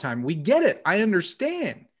head all the time. We get it. I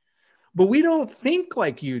understand. But we don't think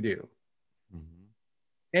like you do.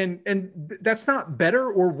 And that's not better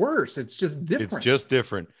or worse. It's just different. It's just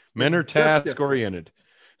different. Men are task oriented.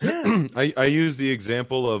 Yeah. I use the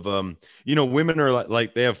example of, women are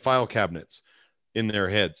like they have file cabinets in their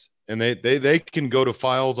heads And they can go to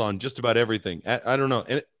files on just about everything. I don't know.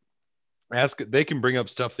 And they can bring up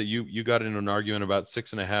stuff that you got in an argument about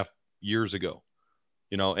 6.5 years ago,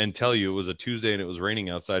 and tell you it was a Tuesday and it was raining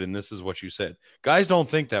outside. And this is what you said. Guys don't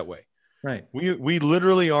think that way. Right. We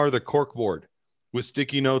literally are the cork board with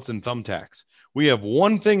sticky notes and thumbtacks. We have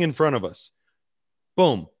one thing in front of us.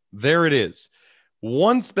 Boom. There it is.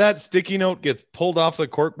 Once that sticky note gets pulled off the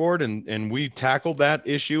corkboard and we tackle that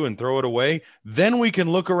issue and throw it away, then we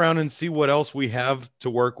can look around and see what else we have to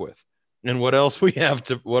work with and what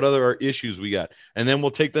other issues we got. And then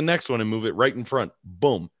we'll take the next one and move it right in front.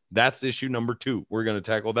 Boom. That's issue number 2. We're going to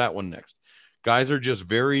tackle that one next. Guys are just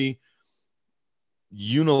very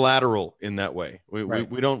unilateral in that way.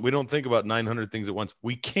 We don't think about 900 things at once.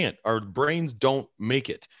 We can't. Our brains don't make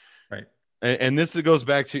it. Right. And this goes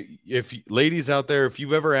back to, if ladies out there, if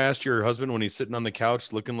you've ever asked your husband when he's sitting on the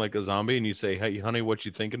couch looking like a zombie and you say, "Hey, honey, what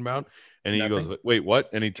you thinking about?" And he goes, "Wait, what?"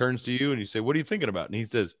 And he turns to you and you say, "What are you thinking about?" And he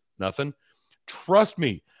says, "Nothing." Trust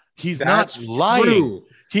me, he's not lying. True.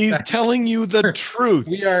 He's telling you the truth.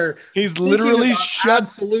 He's literally shut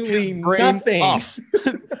absolutely his brain nothing off.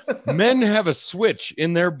 Men have a switch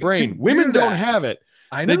in their brain. Women don't have it.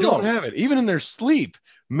 I know. They don't have it. Even in their sleep.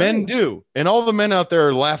 Men do. And all the men out there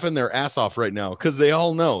are laughing their ass off right now because they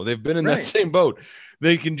all know they've been in that same boat.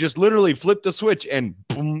 They can just literally flip the switch and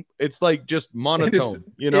boom, it's like just monotone,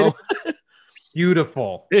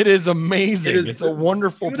 Beautiful. It is amazing. It's a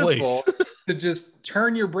wonderful place to just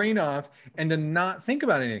turn your brain off and to not think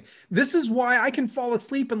about anything. This is why I can fall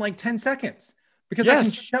asleep in like 10 seconds. Because I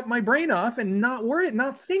can shut my brain off and not worry,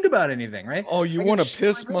 not think about anything, right? Oh, you want to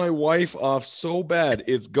piss my wife off so bad.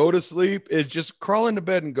 It's go to sleep. It's just crawl into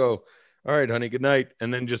bed and go, "All right, honey, good night."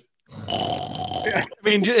 And then just, I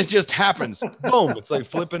mean, it just happens. Boom. It's like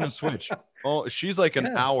flipping a switch. Oh, she's like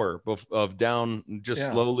an hour of down, just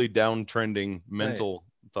slowly downtrending mental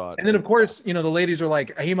thought. And then, of course, the ladies are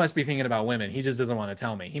like, "He must be thinking about women. He just doesn't want to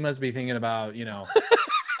tell me. He must be thinking about,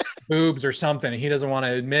 boobs or something. He doesn't want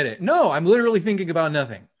to admit it." No, I'm literally thinking about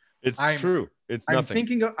nothing. It's true. It's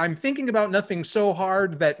nothing. I'm thinking about nothing so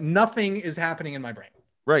hard that nothing is happening in my brain.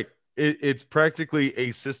 Right. It's practically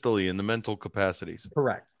asystole in the mental capacities.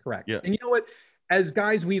 Correct. Yeah. And you know what? As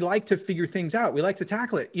guys, we like to figure things out. We like to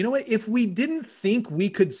tackle it. You know what? If we didn't think we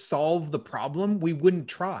could solve the problem, we wouldn't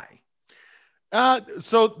try.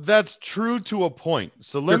 So that's true to a point.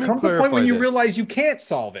 So let me clarify. There comes a point when you realize you can't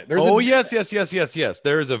solve it. Yes.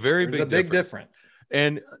 There is a very big difference.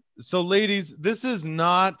 And so, ladies, this is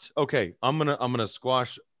not okay. I'm gonna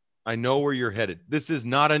squash. I know where you're headed. This is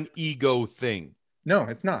not an ego thing. No,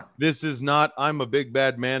 it's not. This is not, "I'm a big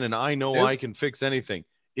bad man and I know I can fix anything."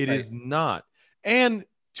 It is not. And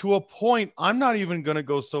to a point, I'm not even going to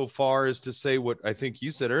go so far as to say what I think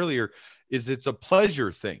you said earlier, is it's a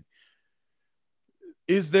pleasure thing.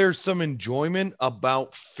 Is there some enjoyment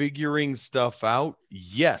about figuring stuff out?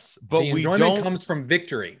 Yes, but the enjoyment comes from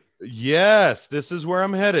victory. Yes, this is where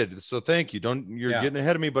I'm headed. So thank you. You're getting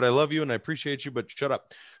ahead of me, but I love you and I appreciate you, but shut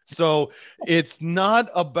up. So it's not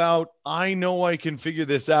about, "I know I can figure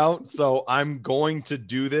this out, so I'm going to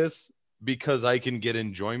do this because I can get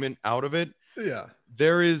enjoyment out of it." Yeah.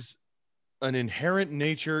 There is an inherent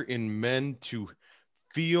nature in men to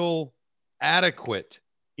feel adequate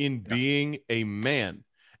in being a man.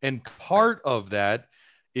 And part of that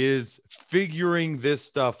is figuring this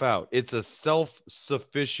stuff out. It's a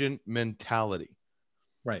self-sufficient mentality.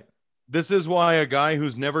 Right. This is why a guy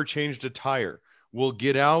who's never changed a tire will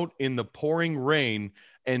get out in the pouring rain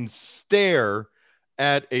and stare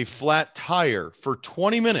at a flat tire for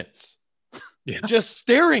 20 minutes. Just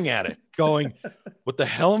staring at it, going, "What the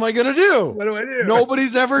hell am I going to do? What do I do?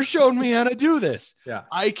 Nobody's ever shown me how to do this. Yeah.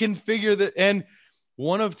 I can figure that." And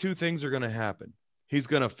one of two things are going to happen. He's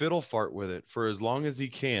going to fiddle fart with it for as long as he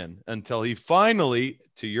can until he finally,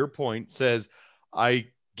 to your point, says, "I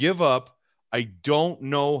give up. I don't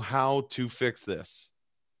know how to fix this."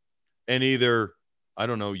 And either, I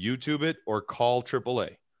don't know, YouTube it or call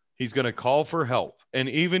AAA. He's going to call for help. And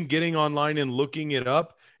even getting online and looking it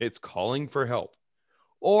up, it's calling for help.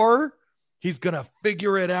 Or he's going to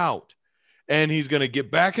figure it out. And he's going to get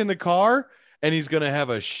back in the car and he's going to have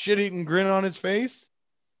a shit-eating grin on his face.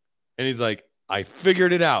 And he's like, "I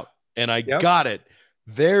figured it out and I got it."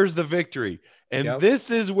 There's the victory. And this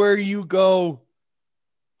is where you go,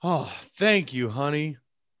 "Oh, thank you, honey.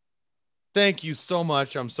 Thank you so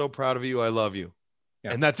much. I'm so proud of you. I love you."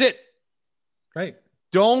 Yeah. And that's it. Right.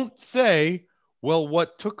 Don't say, "Well,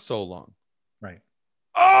 what took so long?" Right.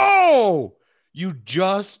 Oh, you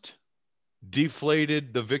just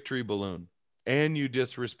deflated the victory balloon and you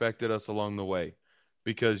disrespected us along the way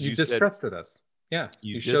because you distrusted us. Yeah.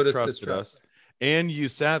 You showed us distrust. And you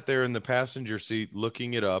sat there in the passenger seat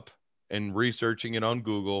looking it up and researching it on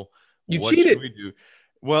Google. You what cheated. should we do?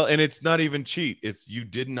 Well, and it's not even cheat. It's you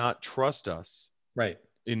did not trust us right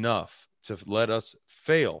enough to let us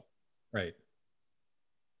fail. Right.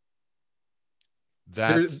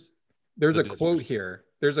 There's a quote here.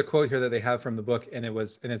 There's a quote here that they have from the book, and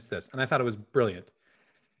it's this, and I thought it was brilliant.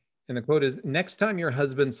 And the quote is, next time your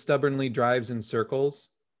husband stubbornly drives in circles,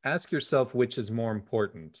 ask yourself which is more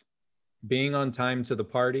important, being on time to the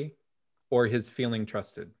party or his feeling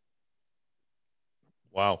trusted.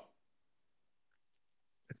 Wow.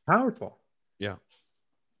 It's powerful. Yeah.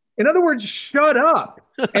 In other words, shut up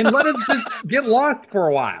and let us just get lost for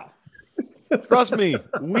a while. Trust me,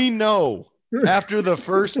 we know. After the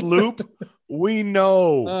first loop, we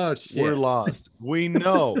know we're lost. We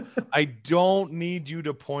know. I don't need you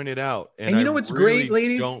to point it out. And you know what's great,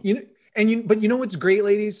 ladies? But you know what's great,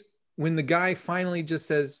 ladies? When the guy finally just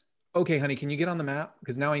says, okay, honey, can you get on the map?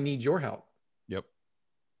 Because now I need your help. Yep.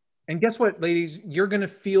 And guess what, ladies? You're going to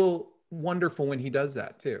feel wonderful when he does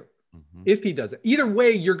that too. Mm-hmm. If he does it. Either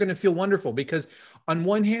way, you're going to feel wonderful because on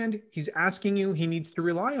one hand, he's asking you, he needs to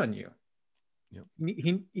rely on you. Yep.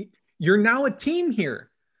 You're now a team here.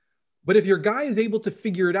 But if your guy is able to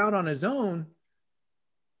figure it out on his own,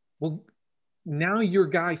 well, now your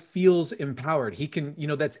guy feels empowered. He can,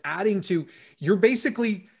 that's adding to, you're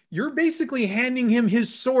basically handing him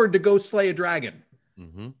his sword to go slay a dragon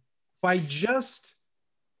by just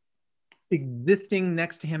existing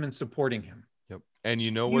next to him and supporting him. Yep. And you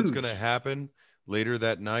know what's going to happen later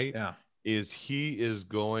that night is he is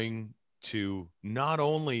going to not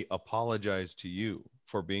only apologize to you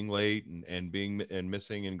for being late and being and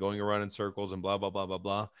missing and going around in circles and blah, blah, blah, blah,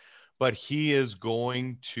 blah. But he is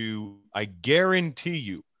going to, I guarantee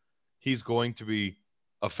you, he's going to be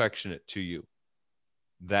affectionate to you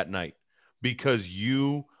that night because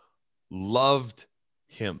you loved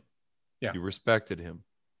him. Yeah. You respected him.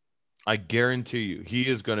 I guarantee you, he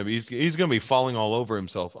is going to be, he's going to be falling all over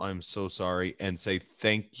himself. I'm so sorry. And say,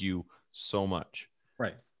 thank you so much.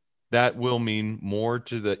 Right. That will mean more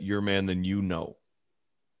to your man than you know.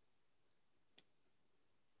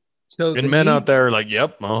 So and men out there are like,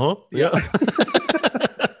 yep, yeah.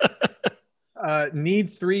 Need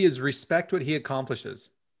 3 is respect what he accomplishes.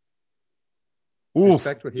 Ooh,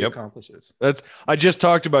 respect what he accomplishes. I just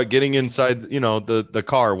talked about getting inside, the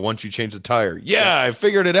car once you change the tire. Yeah, I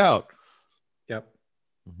figured it out. Yep.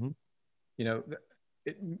 Mm-hmm.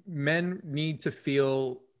 Men need to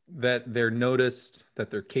feel that they're noticed, that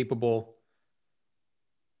they're capable,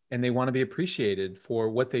 and they want to be appreciated for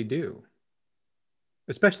what they do.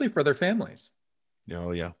 Especially for their families.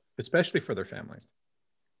 Oh yeah. Especially for their families.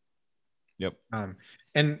 Yep. And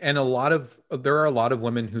there are a lot of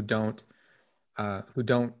women who don't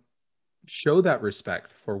show that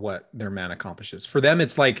respect for what their man accomplishes. For them,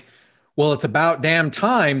 it's like, well, it's about damn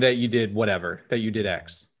time that you did whatever, that you did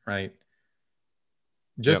X, right?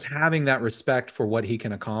 Just having that respect for what he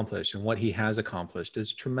can accomplish and what he has accomplished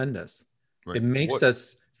is tremendous. Right. It makes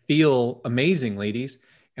us feel amazing, ladies.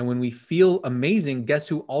 And when we feel amazing, guess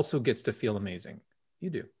who also gets to feel amazing? You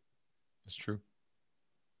do. That's true.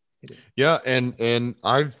 You do. Yeah. And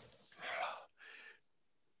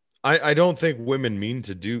I don't think women mean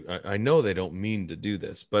to do, I know they don't mean to do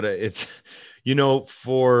this, but it's,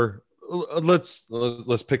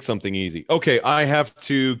 let's pick something easy. Okay. I have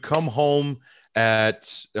to come home at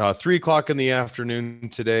 3:00 in the afternoon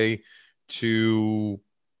today to,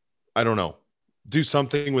 I don't know, do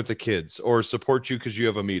something with the kids or support you because you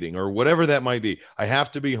have a meeting or whatever that might be. I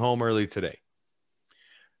have to be home early today.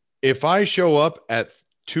 If I show up at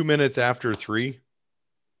 2 minutes after 3,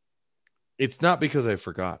 it's not because I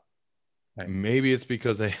forgot. Right. Maybe it's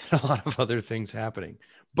because I had a lot of other things happening,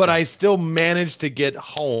 but I still managed to get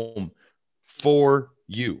home for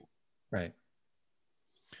you. Right.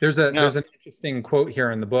 There's an interesting quote here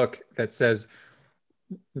in the book that says,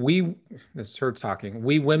 this is her talking,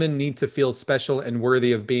 we women need to feel special and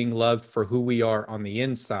worthy of being loved for who we are on the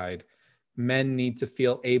inside. Men need to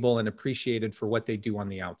feel able and appreciated for what they do on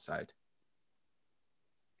the outside.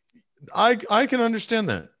 I can understand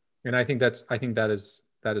that. And I think that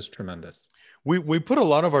is tremendous. We put a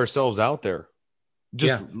lot of ourselves out there,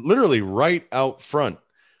 just literally right out front.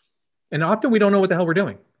 And often we don't know what the hell we're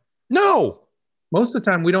doing. No. Most of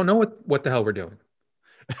the time we don't know what the hell we're doing.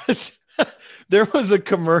 There was a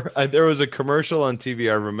commercial on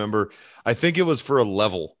TV. I remember, I think it was for a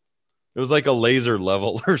level. It was like a laser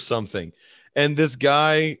level or something. And this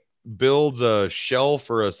guy builds a shelf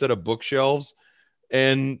or a set of bookshelves,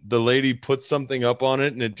 and the lady puts something up on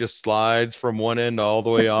it and it just slides from one end all the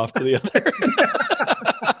way off to the other.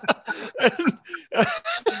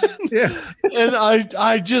 Yeah. And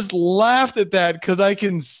I just laughed at that because I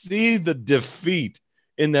can see the defeat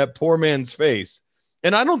in that poor man's face.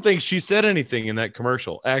 And I don't think she said anything in that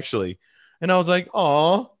commercial, actually. And I was like,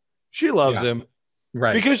 oh, she loves him.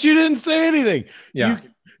 Right. Because she didn't say anything. Yeah.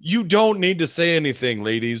 You don't need to say anything,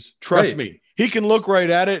 ladies. Trust me. He can look right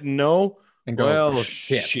at it and know, and go, well,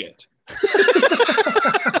 shit.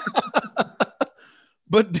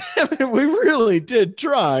 But damn it, we really did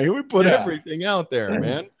try. We put everything out there,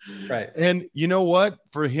 man. Right. And you know what?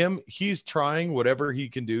 For him, he's trying whatever he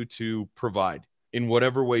can do to provide in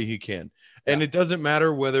whatever way he can. And it doesn't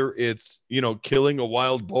matter whether it's, killing a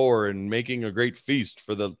wild boar and making a great feast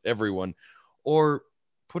for everyone, or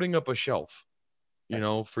putting up a shelf,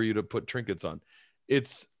 for you to put trinkets on.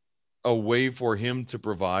 It's a way for him to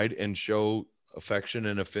provide and show affection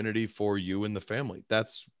and affinity for you and the family.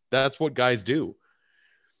 That's what guys do.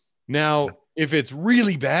 Now, if it's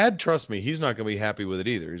really bad, trust me, he's not going to be happy with it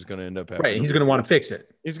either. He's going to end up having He's going to want to fix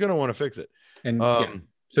it. He's going to want to fix it. And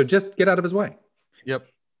so just get out of his way. Yep.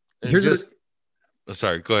 And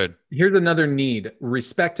sorry, go ahead. Here's another need: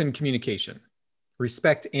 respect and communication.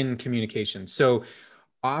 Respect in communication. So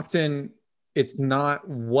often it's not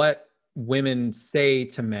what women say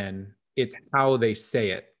to men, it's how they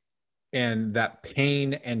say it. And that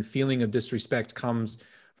pain and feeling of disrespect comes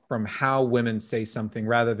from how women say something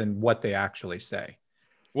rather than what they actually say.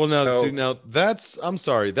 Well, I'm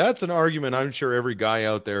sorry. That's an argument I'm sure every guy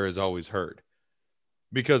out there has always heard.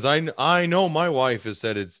 Because I know my wife has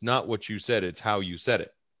said it's not what you said, it's how you said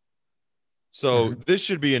it. So this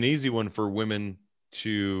should be an easy one for women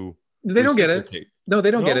to. They don't get it. No,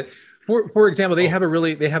 they don't get it. For example, they have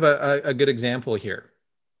a good example here.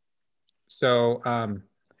 So I'm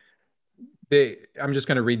just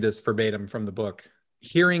going to read this verbatim from the book.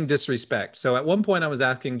 Hearing disrespect. So at one point I was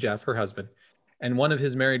asking Jeff, her husband, and one of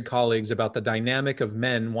his married colleagues about the dynamic of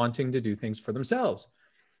men wanting to do things for themselves.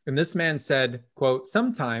 And this man said, quote,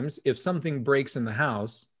 sometimes if something breaks in the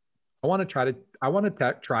house, I want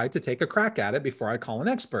to try to take a crack at it before I call an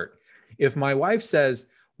expert. If my wife says,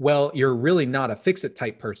 well, you're really not a fix-it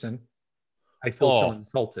type person, I feel so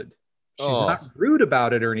insulted. She's not rude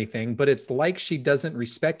about it or anything, but it's like she doesn't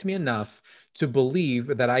respect me enough to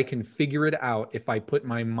believe that I can figure it out if I put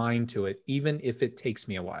my mind to it, even if it takes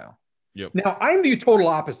me a while. Yep. Now I'm the total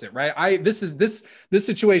opposite, right? This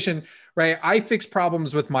situation, right? I fix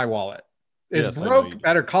problems with my wallet. It's broke,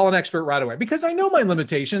 better call an expert right away because I know my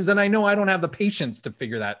limitations and I know I don't have the patience to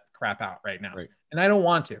figure that crap out right now. Right. And I don't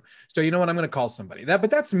want to. So you know what? I'm going to call somebody.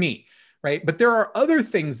 But that's me, right? But there are other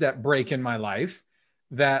things that break in my life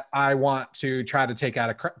that I want to try to take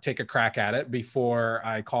a crack at it before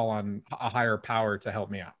I call on a higher power to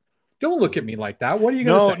help me out. Don't look at me like that. What are you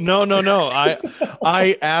going to say? No.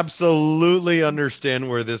 I absolutely understand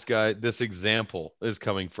where this example is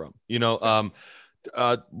coming from.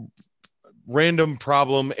 Random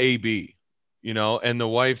problem AB, and the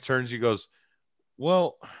wife turns, she goes,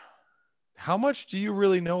 well, how much do you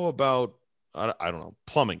really know about, I don't know,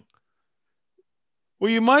 plumbing?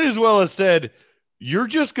 Well, you might as well have said, you're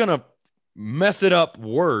just going to mess it up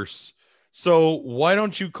worse. So why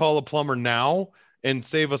don't you call a plumber now and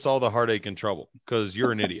save us all the heartache and trouble? Because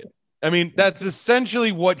you're an idiot. I mean, that's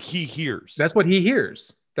essentially what he hears. That's what he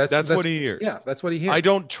hears. That's what he hears. Yeah, that's what he hears. I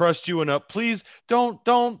don't trust you enough. Please don't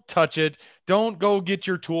touch it. Don't go get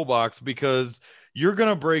your toolbox because you're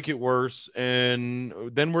going to break it worse. And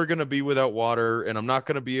then we're going to be without water and I'm not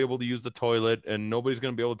going to be able to use the toilet and nobody's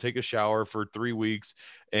going to be able to take a shower for 3 weeks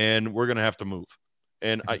and we're going to have to move.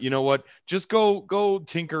 And you know what? Just go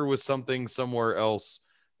tinker with something somewhere else.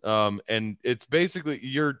 And it's basically,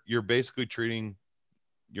 you're basically treating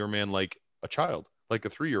your man like a child, like a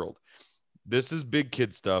 3-year-old. This is big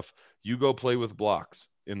kid stuff. You go play with blocks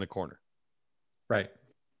in the corner. Right.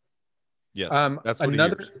 Yes. That's what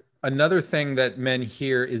another thing that men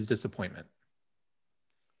hear is disappointment.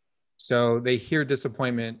 So they hear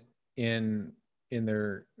disappointment in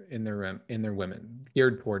their women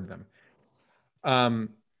geared toward them.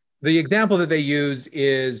 The example that they use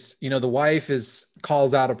is, the wife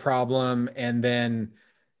calls out a problem and then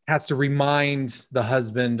has to remind the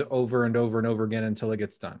husband over and over and over again until it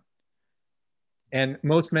gets done. And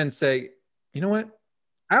most men say, you know what?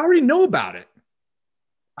 I already know about it.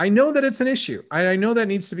 I know that it's an issue. I know that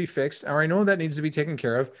needs to be fixed, or I know that needs to be taken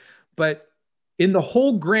care of. But in the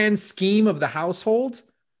whole grand scheme of the household,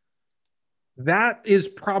 that is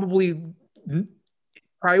probably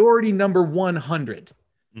priority number 100.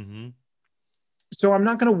 Mm-hmm. So I'm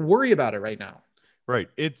not going to worry about it right now. Right.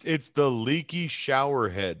 It's the leaky shower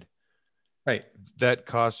head. Right. That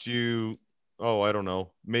cost you, I don't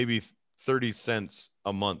know, maybe 30 cents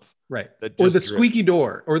a month. Right. That Or just the drips. squeaky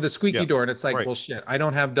door, Yeah. And it's like, Right. well, shit, I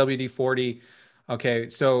don't have WD-40. Okay.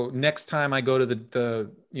 So next time I go to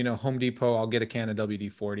the Home Depot, I'll get a can of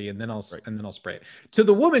WD-40 and then I'll spray it. To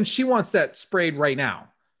the woman, she wants that sprayed right now.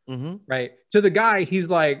 Mm-hmm. Right. To the guy, he's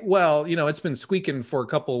like, well, it's been squeaking for a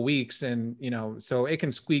couple of weeks and, so it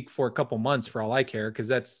can squeak for a couple months for all I care. Cause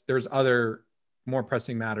there's other more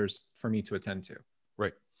pressing matters for me to attend to.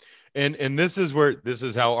 Right. And this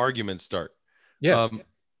is how arguments start. Yes.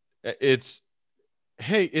 It's,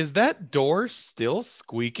 hey, is that door still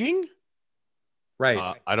squeaking?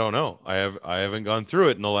 Right. I don't know. I haven't gone through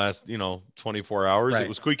it in the last 24 hours. Right. It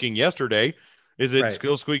was squeaking yesterday. Is it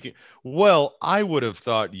still squeaking? Well, I would have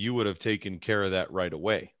thought you would have taken care of that right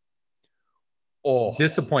away. Oh,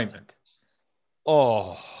 disappointment.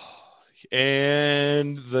 Oh,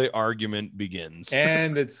 and the argument begins.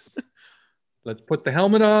 And it's let's put the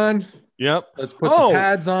helmet on. Yep. Let's put the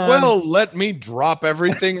pads on. Well, let me drop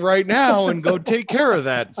everything right now and go take care of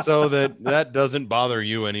that so that doesn't bother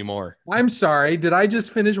you anymore. I'm sorry. Did I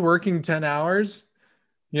just finish working 10 hours?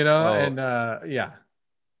 And yeah.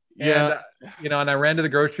 Yeah. And, and I ran to the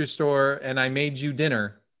grocery store and I made you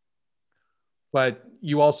dinner. But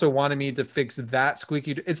you also wanted me to fix that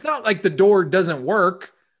squeaky. It's not like the door doesn't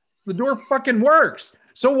work. The door fucking works.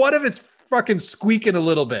 So what if it's fucking squeaking a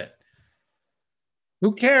little bit?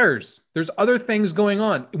 Who cares? There's other things going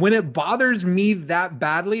on. When it bothers me that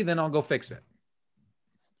badly, then I'll go fix it.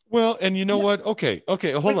 Well, and you know what? Okay.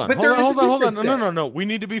 Hold on. No. We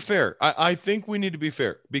need to be fair. I think we need to be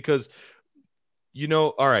fair because,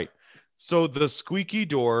 all right. So the squeaky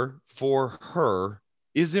door for her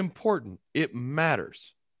is important. It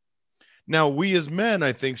matters. Now, we as men,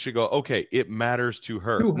 I think, should go, okay, it matters to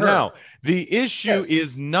her. Now, the issue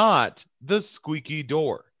is not the squeaky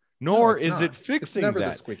door. Nor is it fixing that.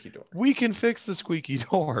 The squeaky door. We can fix the squeaky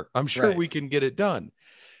door. I'm sure we can get it done.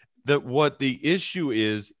 What the issue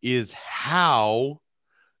is how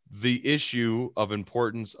the issue of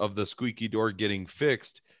importance of the squeaky door getting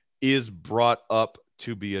fixed is brought up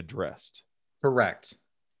to be addressed. Correct.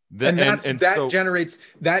 That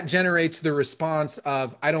generates the response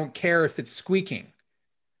of, I don't care if it's squeaking.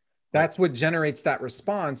 That's what generates that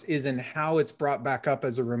response is in how it's brought back up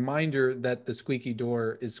as a reminder that the squeaky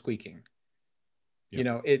door is squeaking.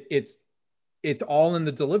 Yep. It's all in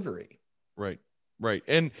the delivery. Right.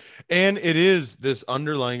 And it is this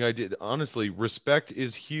underlying idea. Honestly, respect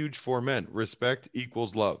is huge for men. Respect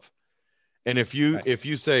equals love. And if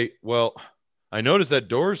you say, well, I noticed that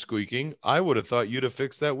door squeaking, I would have thought you'd have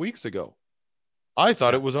fixed that weeks ago. I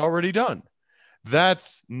thought it was already done.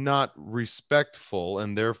 That's not respectful,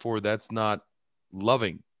 and therefore that's not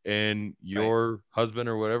loving. And your husband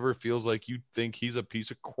or whatever feels like you think he's a piece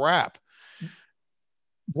of crap.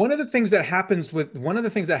 One of the things that happens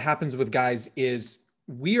with guys is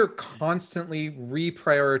we are constantly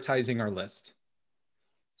reprioritizing our list.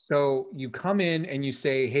 So you come in and you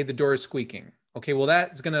say, hey, the door is squeaking. Okay, well,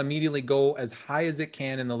 that's going to immediately go as high as it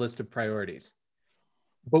can in the list of priorities.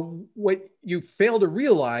 But what you fail to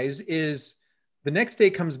realize is the next day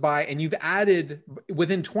comes by and you've added,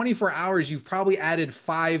 within 24 hours, you've probably added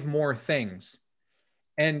 5 more things.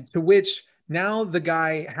 And to which now the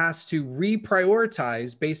guy has to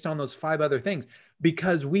reprioritize based on those 5 other things,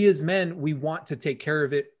 because we as men, we want to take care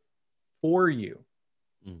of it for you.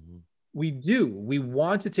 Mm-hmm. We do. We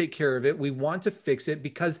want to take care of it. We want to fix it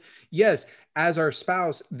because, yes, as our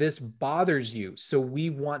spouse, this bothers you. So we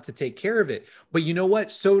want to take care of it. But you know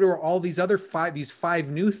what? So do all these other 5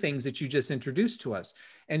 new things that you just introduced to us.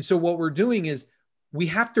 And so what we're doing is we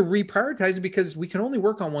have to reprioritize because we can only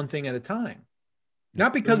work on one thing at a time.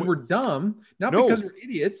 Not because we're dumb, because we're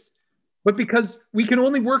idiots, but because we can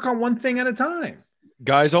only work on one thing at a time.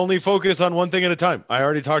 Guys only focus on one thing at a time. I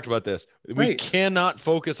already talked about this. We cannot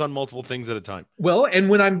focus on multiple things at a time. Well, and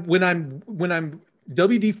when I'm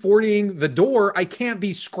WD-40ing the door, I can't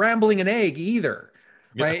be scrambling an egg either.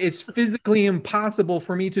 Right? It's physically impossible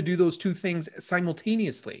for me to do those 2 things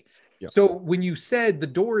simultaneously. Yep. So when you said the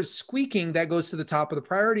door is squeaking, that goes to the top of the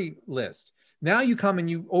priority list. Now you come and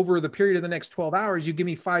you, over the period of the next 12 hours, you give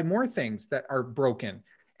me 5 more things that are broken.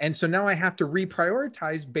 And so now I have to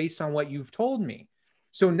reprioritize based on what you've told me.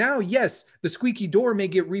 So now, yes, the squeaky door may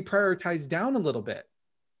get reprioritized down a little bit.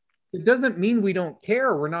 It doesn't mean we don't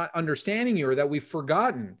care, we're not understanding you, or that we've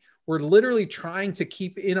forgotten. We're literally trying to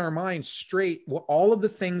keep in our minds straight all of the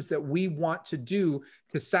things that we want to do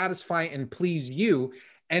to satisfy and please you.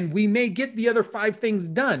 And we may get the other 5 things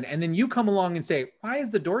done. And then you come along and say, why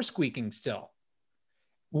is the door squeaking still?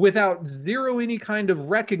 without zero any kind of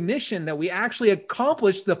recognition that we actually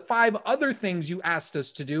accomplished the 5 other things you asked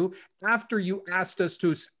us to do after you asked us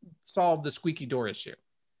to solve the squeaky door issue.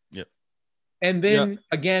 Yep. And then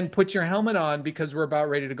again, put your helmet on because we're about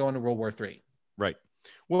ready to go into World War III. Right.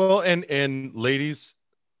 Well, and ladies,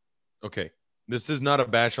 okay, this is not a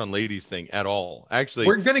bash on ladies thing at all. Actually,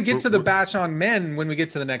 we're going to get to the bash on men when we get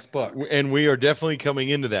to the next book. And we are definitely coming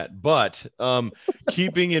into that. But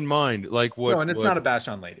keeping in mind, like what... No, and it's not a bash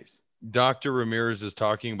on ladies. Dr. Ramirez is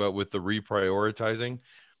talking about with the reprioritizing,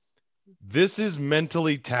 this is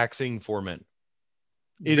mentally taxing for men.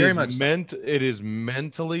 It is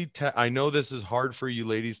mentally I know this is hard for you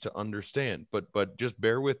ladies to understand, but just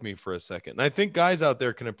bear with me for a second. And I think guys out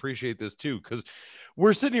there can appreciate this too, because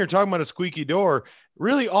we're sitting here talking about a squeaky door.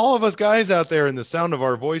 Really, all of us guys out there in the sound of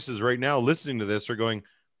our voices right now listening to this are going,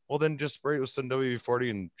 well, then just spray it with some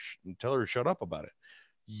WD-40 and tell her to shut up about it.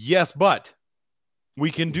 Yes, but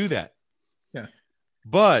we can do that. Yeah.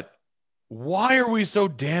 But why are we so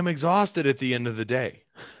damn exhausted at the end of the day?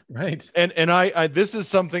 Right. And I this is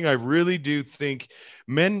something I really do think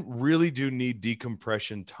men really do need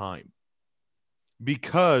decompression time,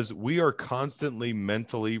 because we are constantly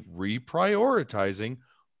mentally reprioritizing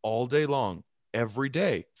all day long, every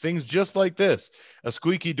day. Things just like this. A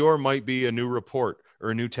squeaky door might be a new report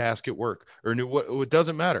or a new task at work or it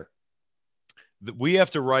doesn't matter. We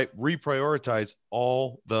have to reprioritize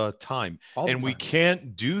all the time. We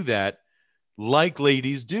can't do that like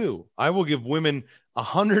ladies do. I will give women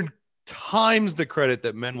 100 times the credit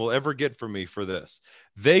that men will ever get from me for this.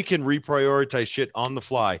 They can reprioritize shit on the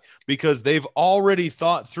fly because they've already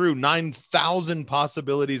thought through 9,000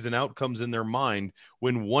 possibilities and outcomes in their mind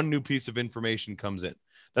when one new piece of information comes in.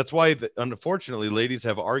 That's why, unfortunately, ladies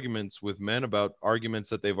have arguments with men about arguments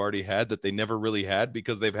that they've already had that they never really had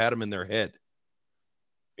because they've had them in their head.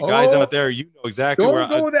 Guys out there, you know exactly where.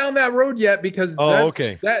 Don't go down that road yet, because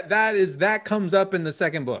that comes up in the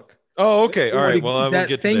second book. Oh, okay. All right. Well, I will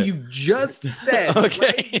get thing to that. you just said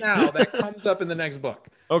right now that comes up in the next book.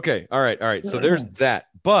 Okay. All right. So there's that.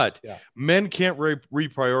 But men can't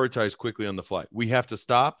reprioritize quickly on the fly. We have to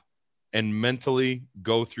stop and mentally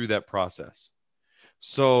go through that process.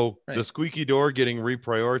 So the squeaky door getting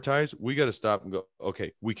reprioritized, we got to stop and go,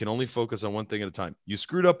 okay, we can only focus on one thing at a time. You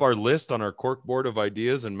screwed up our list on our cork board of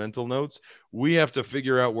ideas and mental notes. We have to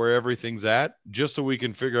figure out where everything's at just so we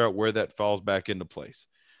can figure out where that falls back into place.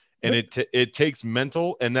 And it takes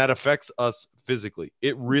mental, and that affects us physically.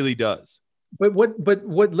 It really does. But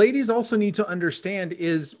what ladies also need to understand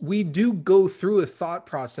is we do go through a thought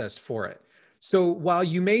process for it. So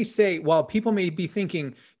while people may be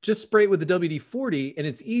thinking, just spray it with the WD-40 and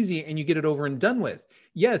it's easy and you get it over and done with.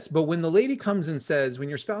 Yes, but when the lady comes and says, when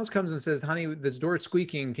your spouse comes and says, honey, this door is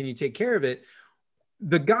squeaking, can you take care of it?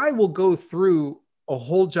 The guy will go through a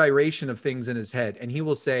whole gyration of things in his head, and he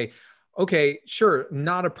will say, okay, sure,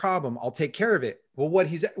 not a problem, I'll take care of it. Well, what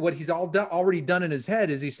he's already done in his head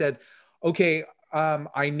is he said, okay,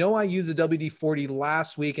 I know I used the WD-40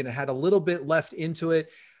 last week and it had a little bit left into it,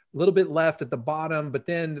 a little bit left at the bottom, but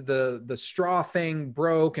then the straw thing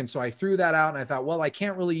broke. And so I threw that out and I thought, well, I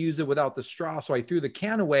can't really use it without the straw. So I threw the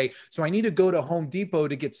can away. So I need to go to Home Depot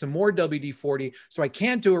to get some more WD-40. So I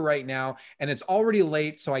can't do it right now. And it's already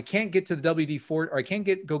late. So I can't get to the WD-40, or I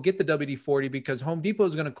can't go get the WD-40 because Home Depot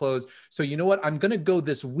is going to close. So you know what? I'm going to go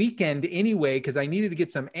this weekend anyway, because I needed to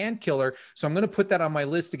get some ant killer. So I'm going to put that on my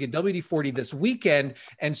list to get WD-40 this weekend.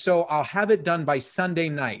 And so I'll have it done by Sunday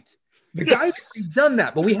night. The guy's already done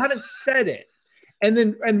that, but we haven't said it.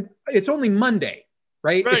 And it's only Monday,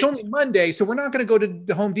 right? It's only Monday. So we're not going to go to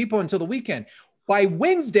the Home Depot until the weekend. By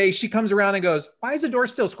Wednesday, she comes around and goes, why is the door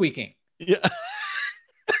still squeaking? Yeah.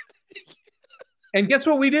 And guess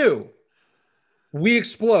what we do? We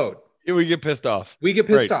explode. Yeah, we get pissed off.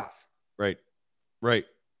 Right.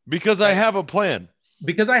 Because I have a plan.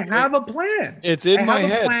 Because I have a plan. It's in my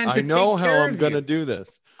head. I know how I'm going to do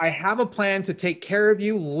this. I have a plan to take care of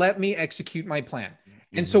you. Let me execute my plan.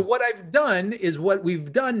 And so what I've done is what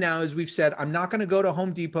we've done now is we've said, I'm not going to go to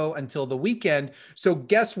Home Depot until the weekend. So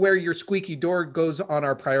guess where your squeaky door goes on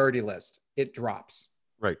our priority list? It drops.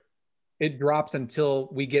 Right. It drops until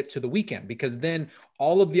we get to the weekend, because then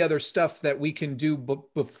all of the other stuff that we can do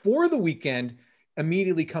before the weekend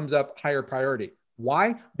immediately comes up higher priority.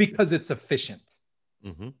 Why? Because it's efficient.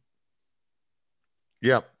 Mm-hmm.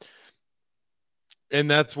 Yeah. And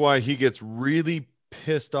that's why he gets really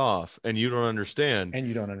pissed off, and you don't understand.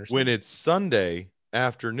 When it's Sunday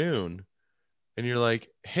afternoon and you're like,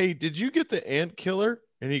 hey, did you get the ant killer?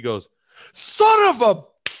 And he goes, son of a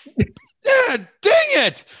dang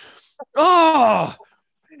it. Oh,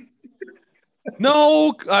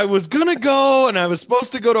 No, I was gonna go, and I was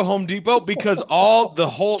supposed to go to Home Depot because the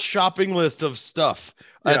whole shopping list of stuff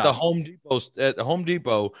at the Home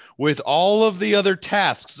Depot with all of the other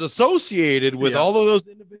tasks associated with all of those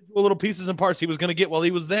individual little pieces and parts he was gonna get while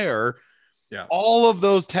he was there. Yeah. All of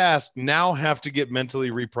those tasks now have to get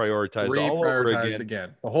mentally reprioritized all over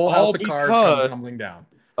again. The whole house of cards come tumbling down.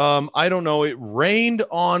 I don't know. It rained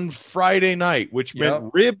on Friday night, which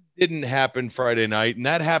meant rib didn't happen Friday night, and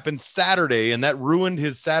that happened Saturday, and that ruined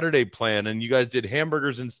his Saturday plan. And you guys did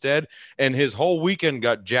hamburgers instead, and his whole weekend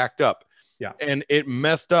got jacked up. Yeah, and it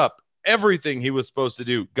messed up everything he was supposed to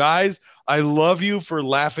do. Guys, I love you for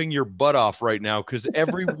laughing your butt off right now because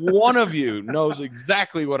every one of you knows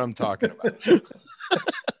exactly what I'm talking about.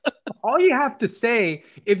 All you have to say,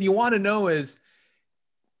 if you want to know, is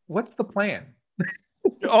what's the plan?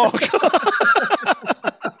 Oh, God.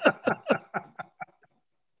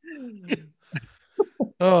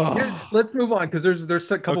 Oh. Let's move on because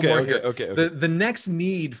there's a couple more here. Okay. The next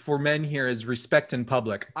need for men here is respect in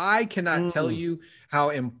public. I cannot tell you how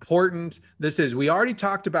important this is. We already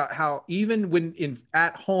talked about how even when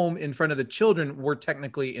at home in front of the children, we're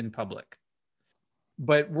technically in public,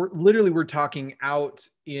 but we're talking out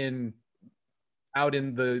in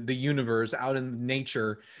the universe, out in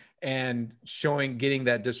nature, and getting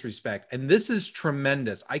that disrespect. And this is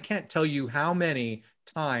tremendous. I can't tell you how many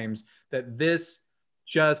times that this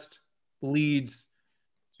just leads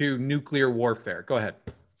to nuclear warfare. Go ahead.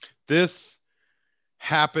 This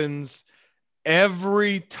happens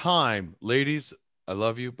every time. Ladies, I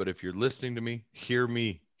love you, but if you're listening to me, hear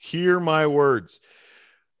my words.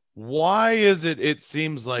 Why is it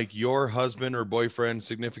seems like your husband or boyfriend,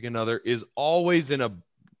 significant other is always in a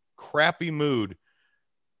crappy mood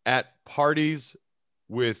at parties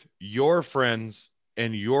with your friends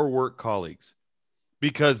and your work colleagues?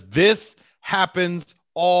 Because this happens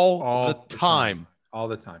all the time. All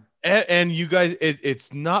the time. And you guys,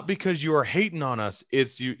 it's not because you are hating on us.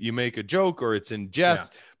 It's you make a joke or it's in jest.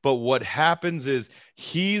 Yeah. But what happens is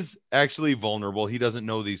he's actually vulnerable. He doesn't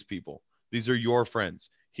know these people. These are your friends.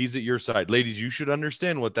 He's at your side. Ladies, you should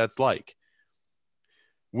understand what that's like.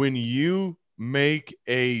 When you make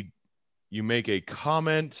a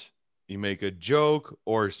comment, you make a joke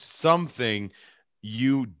or something,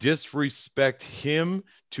 you disrespect him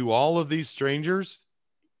to all of these strangers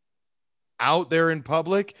out there in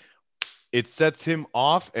public, it sets him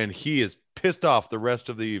off and he is pissed off the rest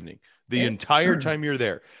of the evening, the entire time you're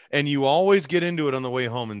there. And you always get into it on the way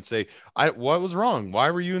home and say, what was wrong? Why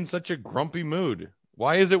were you in such a grumpy mood?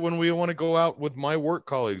 Why is it when we want to go out with my work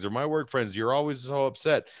colleagues or my work friends, you're always so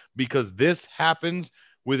upset? Because this happens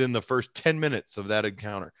within the first 10 minutes of that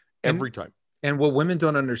encounter every time. And what women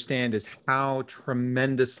don't understand is how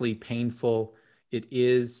tremendously painful it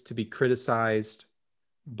is to be criticized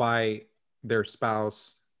by their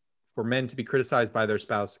spouse, for men to be criticized by their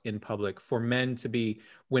spouse in public, for men to be,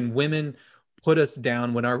 when women put us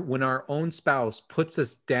down, when our own spouse puts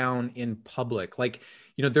us down in public. Like,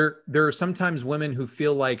 you know, there are sometimes women who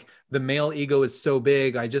feel like the male ego is so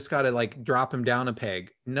big, I just got to like drop him down a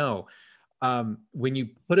peg. No. When you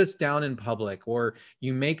put us down in public, or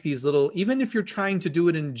you make these little, even if you're trying to do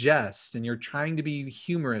it in jest and you're trying to be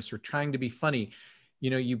humorous or trying to be funny, you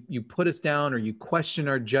know, you put us down or you question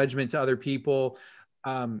our judgment to other people,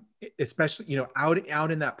 especially, you know,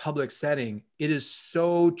 out in that public setting, it is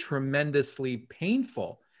so tremendously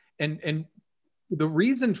painful. And the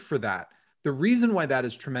reason for that, the reason why that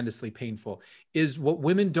is tremendously painful is what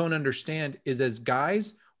women don't understand is, as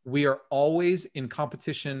guys, we are always in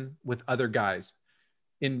competition with other guys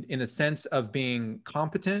in a sense of being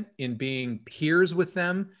competent, in being peers with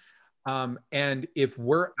them. And if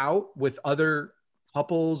we're out with other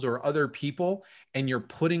couples or other people and you're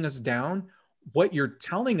putting us down, what you're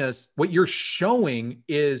telling us, what you're showing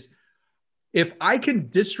is, if I can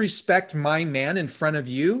disrespect my man in front of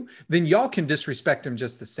you, then y'all can disrespect him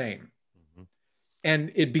just the same. Mm-hmm.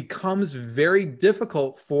 And it becomes very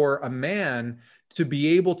difficult for a man to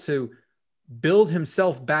be able to build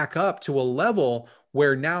himself back up to a level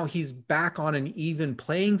where now he's back on an even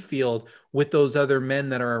playing field with those other men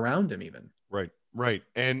that are around him even. Right.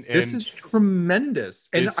 And this is tremendous.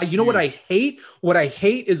 And you know what I hate? What I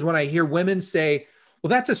hate is when I hear women say, well,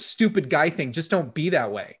 that's a stupid guy thing. Just don't be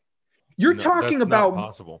that way. You're talking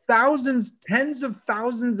about thousands, tens of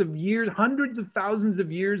thousands of years, hundreds of thousands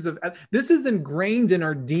of years of this is ingrained in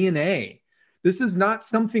our DNA. This is not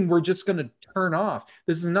something we're just going to turn off.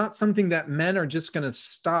 This is not something that men are just going to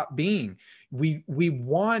stop being. We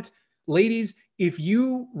want, ladies, if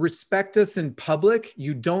you respect us in public,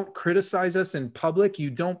 you don't criticize us in public, you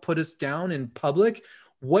don't put us down in public,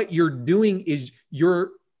 what you're doing is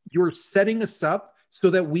you're you're setting us up so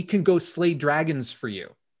that we can go slay dragons for you.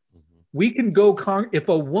 We can go if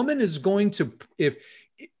a woman is going to, if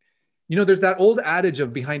there's that old adage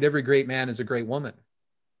of behind every great man is a great woman.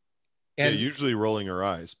 And usually rolling her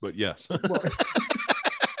eyes, but yes. Well,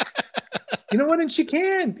 you know what? And she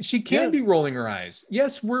can be rolling her eyes.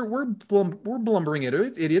 Yes, we're blumbering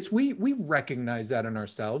idiots. We recognize that in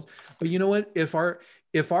ourselves. But you know what? If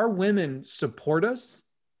our women support us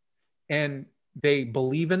and they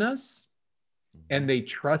believe in us and they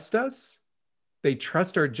trust us, they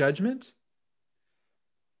trust our judgment.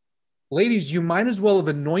 Ladies, you might as well have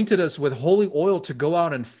anointed us with holy oil to go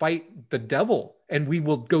out and fight the devil, and we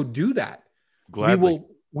will go do that. Gladly.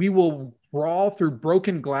 We will crawl through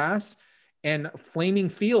broken glass and flaming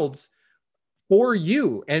fields for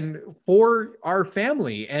you and for our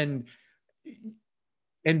family, and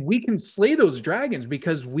we can slay those dragons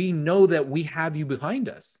because we know that we have you behind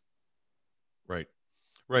us.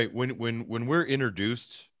 Right. When we're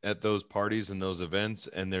introduced at those parties and those events,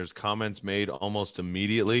 and there's comments made almost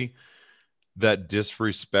immediately that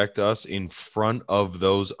disrespect us in front of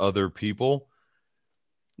those other people,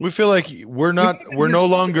 we feel like we're no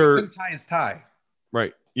longer tie.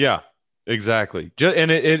 Right. Yeah, exactly. And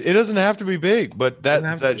it doesn't have to be big, but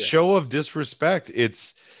that show of disrespect,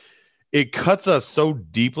 it cuts us so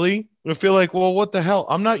deeply. We feel like, well, what the hell?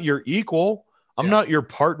 I'm not your equal. I'm not your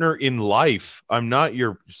partner in life. I'm not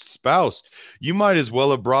your spouse. You might as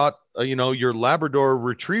well have brought, your Labrador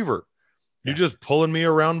retriever. You're just pulling me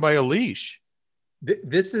around by a leash.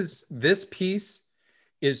 This piece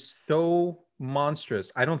is so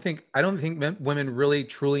monstrous. I don't think women really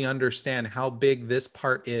truly understand how big this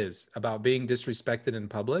part is about being disrespected in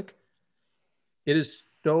public. It is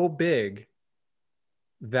so big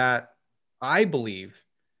that I believe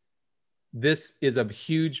this is a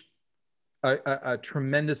huge, a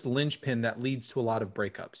tremendous linchpin that leads to a lot of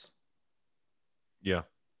breakups. Yeah.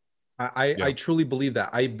 I truly believe that.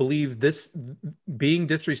 I believe this being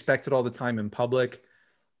disrespected all the time in public,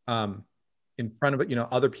 in front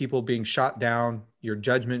of other people being shot down, your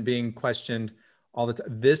judgment being questioned all the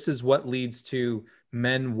time. This is what leads to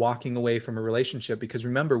men walking away from a relationship, because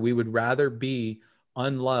remember, we would rather be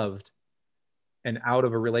unloved and out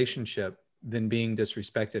of a relationship than being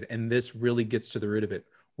disrespected. And this really gets to the root of it.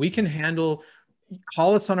 We can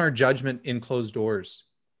call us on our judgment in closed doors,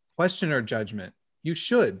 question our judgment. You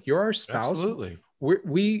should. You're our spouse. Absolutely.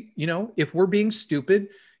 If we're being stupid,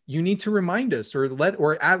 you need to remind us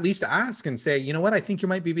or at least ask and say, you know what, I think you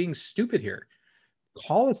might be being stupid here.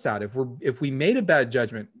 Call us out. If we made a bad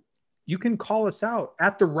judgment, you can call us out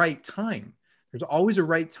at the right time. There's always a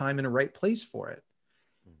right time and a right place for it.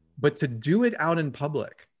 But to do it out in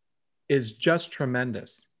public is just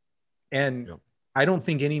tremendous. And I don't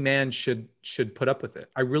think any man should put up with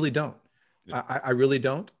it. I really don't. I really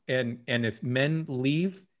don't. And if men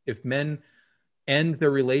leave, if men end their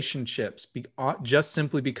relationships just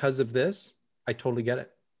simply because of this, I totally get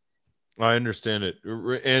it. I understand it.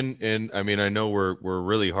 And I mean, I know we're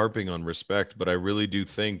really harping on respect, but I really do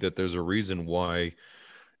think that there's a reason why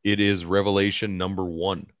it is revelation number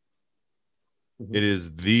 1. Mm-hmm. It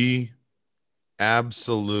is the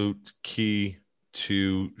absolute key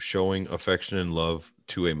to showing affection and love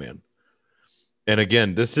to a man. And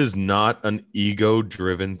again, this is not an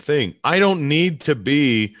ego-driven thing. I don't need to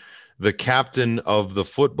be the captain of the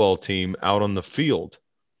football team out on the field.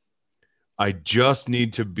 I just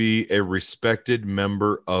need to be a respected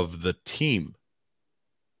member of the team.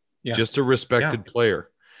 Yeah. Just a respected player.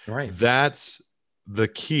 Right. That's the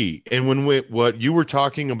key. And what you were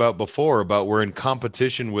talking about before, about we're in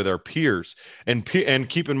competition with our peers, and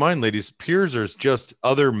keep in mind, ladies, peers are just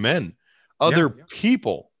other men, other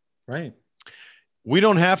people. Right. We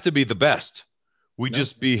don't have to be the best.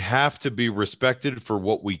 We have to be respected for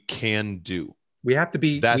what we can do. We have to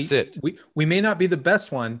be. That's it. We may not be the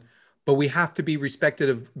best one, but we have to be respected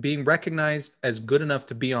of being recognized as good enough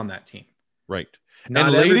to be on that team. Right.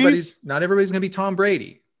 Not everybody's going to be Tom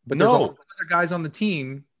Brady, but there's all other guys on the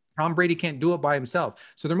team. Tom Brady can't do it by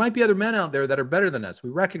himself. So there might be other men out there that are better than us.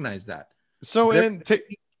 We recognize that. So,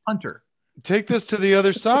 Hunter, take this to the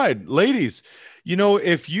other side. Ladies,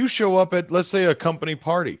 if you show up at, let's say, a company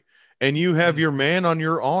party and you have your man on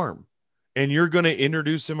your arm and you're going to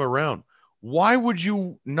introduce him around, why would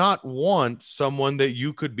you not want someone that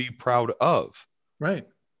you could be proud of? Right.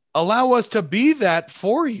 Allow us to be that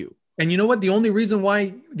for you. And you know what? The only reason,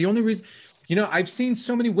 I've seen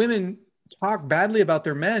so many women talk badly about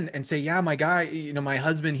their men and say, yeah, my guy, my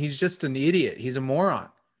husband, he's just an idiot. He's a moron.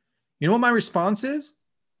 You know what my response is?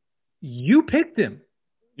 You picked him.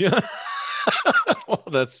 Yeah. Well,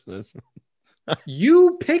 that's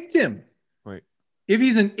You picked him. Right. If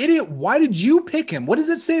he's an idiot, why did you pick him? What does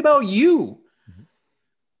it say about you? Mm-hmm.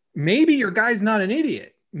 Maybe your guy's not an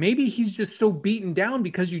idiot. Maybe he's just so beaten down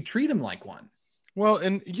because you treat him like one. Well,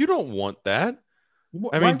 and you don't want that.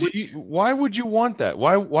 I mean, why would you want that?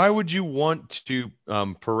 Why would you want to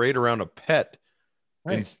parade around a pet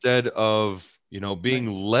instead of, being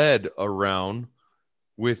led around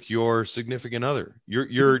with your significant other?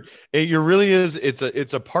 It really is.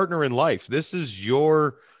 It's a partner in life. This is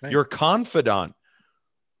your confidant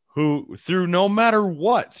who, through no matter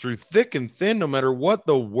what, through thick and thin, no matter what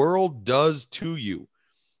the world does to you,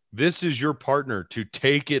 this is your partner to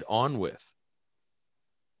take it on with.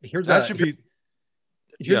 Here's the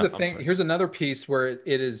thing. Here's another piece where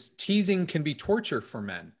it is teasing can be torture for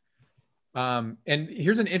men. And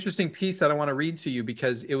here's an interesting piece that I want to read to you,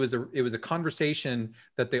 because it was a conversation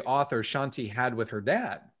that the author Shanti had with her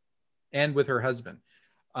dad and with her husband.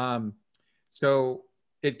 So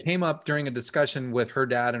it came up during a discussion with her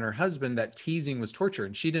dad and her husband that teasing was torture,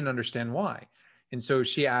 and she didn't understand why. And so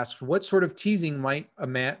she asked, what sort of teasing might a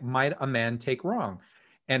man take wrong?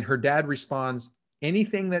 And her dad responds,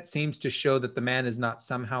 anything that seems to show that the man is not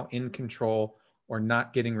somehow in control or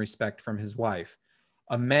not getting respect from his wife.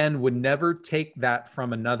 A man would never take that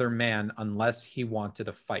from another man unless he wanted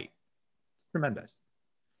a fight. Tremendous.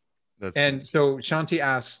 And so Shanti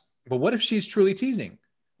asks, well, what if she's truly teasing?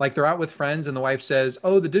 Like they're out with friends and the wife says,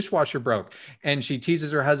 oh, the dishwasher broke. And she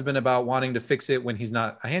teases her husband about wanting to fix it when he's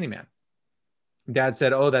not a handyman. Dad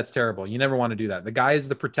said, oh, that's terrible. You never want to do that. The guy is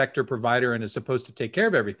the protector, provider, and is supposed to take care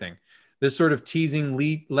of everything. This sort of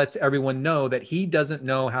teasing lets everyone know that he doesn't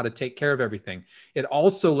know how to take care of everything. It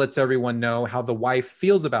also lets everyone know how the wife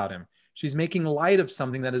feels about him. She's making light of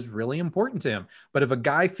something that is really important to him. But if a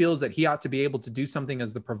guy feels that he ought to be able to do something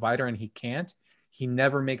as the provider and he can't, he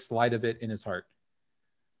never makes light of it in his heart.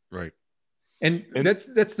 Right. And that's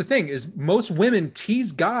the thing, is most women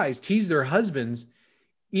tease their husbands.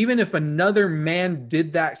 Even if another man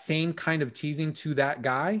did that same kind of teasing to that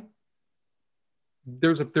guy,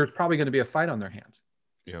 there's probably going to be a fight on their hands.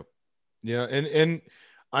 Yep. Yeah. And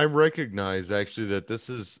I recognize actually that this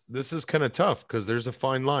is kind of tough, because there's a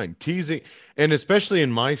fine line. Teasing, and especially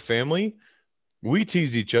in my family, we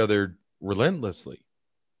tease each other relentlessly.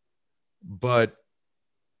 But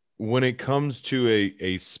when it comes to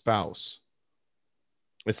a spouse,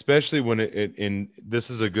 especially when and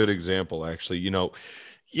this is a good example, actually, you know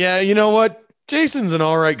what? Jason's an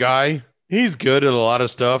all right guy. He's good at a lot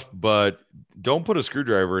of stuff, but don't put a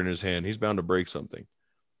screwdriver in his hand. He's bound to break something.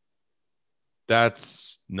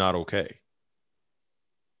 That's not okay.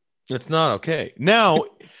 It's not okay. Now,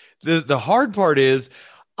 the hard part is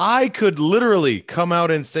I could literally come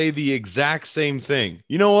out and say the exact same thing.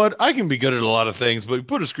 You know what? I can be good at a lot of things, but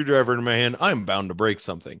put a screwdriver in my hand, I'm bound to break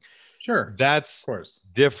something. Sure. That's of course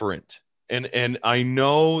different. And I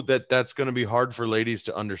know that that's going to be hard for ladies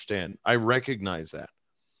to understand. I recognize that.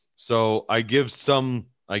 So I give some,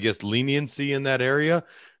 I guess, leniency in that area.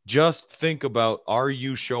 Just think about, are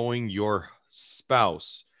you showing your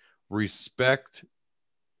spouse respect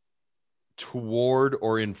toward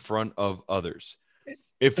or in front of others?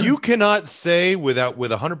 If you cannot say with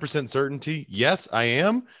 100% certainty, yes, I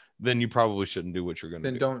am, then you probably shouldn't do what you're going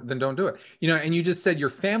to do. Then don't do it. And you just said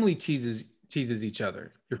your family teases each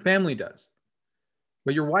other. Your family does.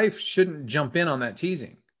 But your wife shouldn't jump in on that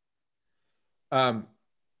teasing.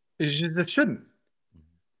 It just shouldn't.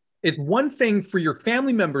 It's one thing for your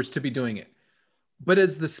family members to be doing it. But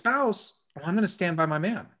as the spouse, I'm going to stand by my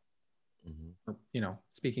man. Or,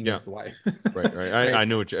 speaking as the wife. Right. Right? I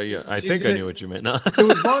knew what you. I think I knew what you meant. No.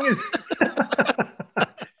 So as long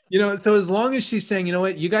as, so as long as she's saying, you know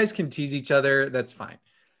what, you guys can tease each other, that's fine,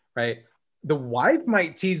 right? The wife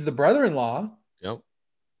might tease the brother-in-law. Yep.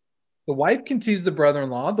 The wife can tease the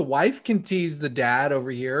brother-in-law. The wife can tease the dad over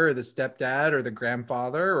here, or the stepdad, or the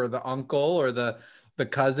grandfather, or the uncle, or the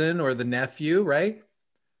cousin, or the nephew, right?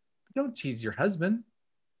 Don't tease your husband.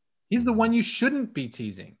 He's the one you shouldn't be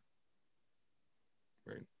teasing.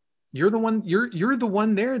 Right. You're the one. You're the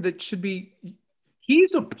one there that should be.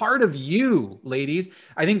 He's a part of you, ladies.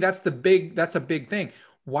 I think that's a big thing.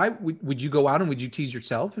 Why would you go out and would you tease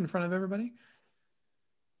yourself in front of everybody?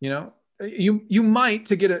 You might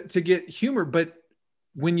to get humor, but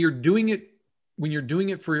when you're doing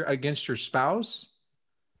it for against your spouse,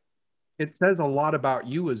 it says a lot about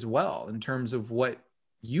you as well in terms of what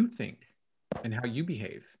you think and how you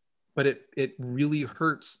behave. But it really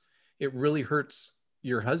hurts. It really hurts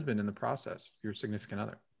your husband in the process, your significant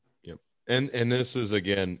other. Yep. And this is,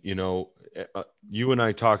 again, you and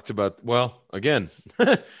I talked about, well, again,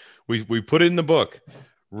 we put it in the book,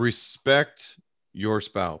 respect your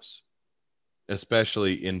spouse,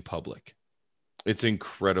 especially in public. It's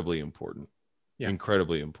incredibly important. Yeah.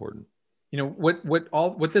 Incredibly important. You know,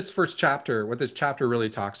 what this chapter really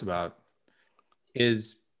talks about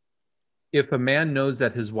is, if a man knows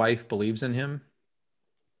that his wife believes in him,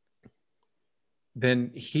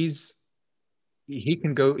 then he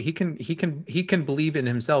can believe in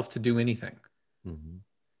himself to do anything. Mm-hmm.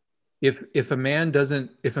 If a man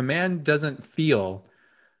doesn't feel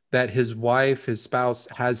that his wife, his spouse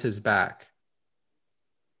has his back,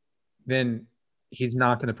 then he's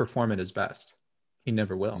not going to perform at his best. He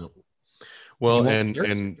never will. No. Well,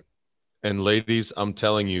 and ladies, I'm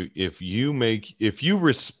telling you, if you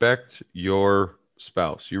respect your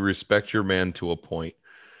spouse, you respect your man to a point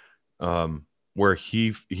where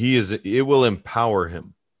he is, it will empower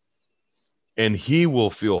him, and he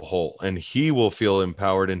will feel whole, and he will feel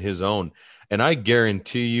empowered in his own. And I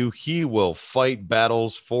guarantee you, he will fight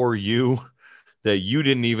battles for you that you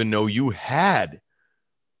didn't even know you had.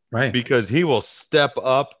 Right. Because he will step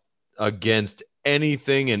up against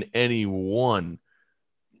anything and anyone.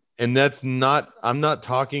 And I'm not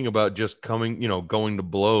talking about just going to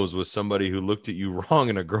blows with somebody who looked at you wrong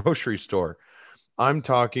in a grocery store. I'm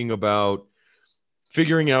talking about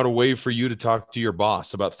figuring out a way for you to talk to your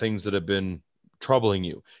boss about things that have been troubling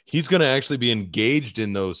you. He's going to actually be engaged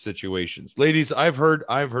in those situations. Ladies, I've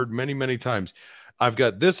heard many, many times, I've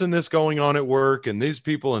got this and this going on at work, and these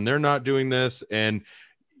people, and they're not doing this. And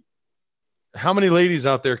how many ladies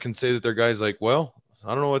out there can say that their guy's like, well,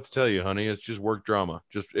 I don't know what to tell you, honey. It's just work drama.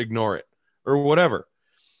 Just ignore it or whatever.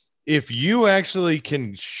 If you actually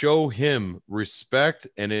can show him respect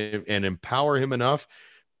and empower him enough,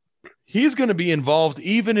 he's going to be involved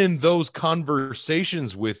even in those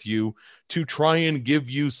conversations with you to try and give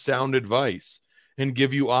you sound advice and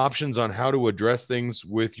give you options on how to address things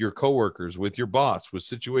with your coworkers, with your boss, with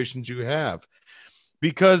situations you have.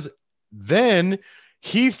 Because then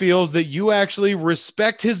he feels that you actually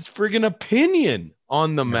respect his friggin' opinion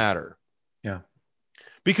on the matter. Yeah.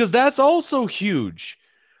 Because that's also huge.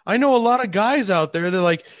 I know a lot of guys out there, they're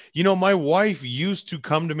like, my wife used to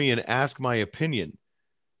come to me and ask my opinion.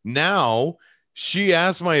 Now she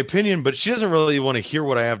asks my opinion, but she doesn't really want to hear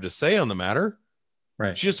what I have to say on the matter.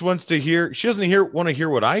 Right. She just wants to hear, she doesn't want to hear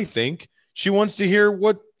what I think. She wants to hear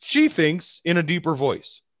what she thinks in a deeper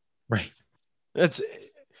voice. Right.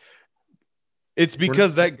 It's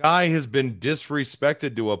because that guy has been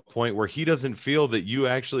disrespected to a point where he doesn't feel that you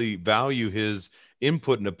actually value his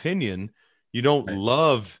input and opinion. You don't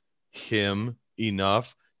love him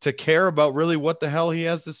enough to care about really what the hell he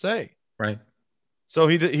has to say. Right. So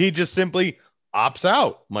he just simply opts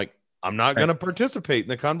out. I'm like, I'm not going to participate in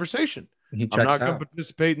the conversation. I'm not going to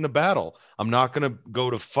participate in the battle. I'm not going to go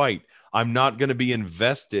to fight. I'm not going to be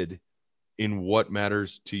invested in what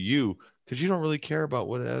matters to you because you don't really care about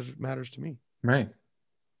what matters to me. Right.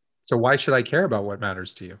 So why should I care about what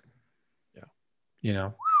matters to you?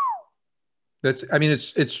 Yeah.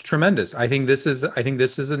 It's tremendous. I think this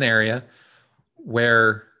is an area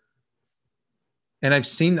where, and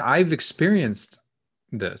I've experienced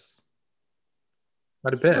this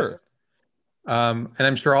quite a bit. Sure. And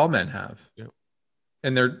I'm sure all men have. Yeah.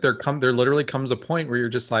 And there literally comes a point where you're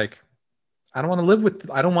just like, I don't want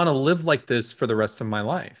to live like this for the rest of my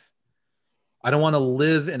life. I don't want to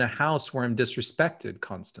live in a house where I'm disrespected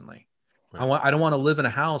constantly. Right. I don't want to live in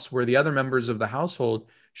a house where the other members of the household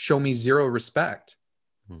show me zero respect.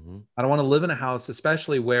 Mm-hmm. I don't want to live in a house,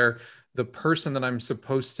 especially where the person that I'm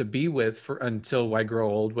supposed to be with until I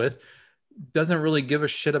grow old with doesn't really give a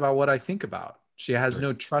shit about what I think about. She has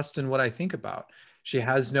no trust in what I think about. She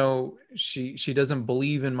doesn't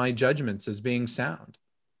believe in my judgments as being sound.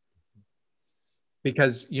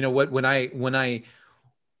 Because you know what, when I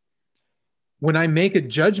make a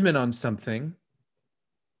judgment on something,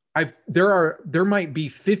 there might be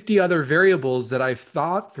 50 other variables that I've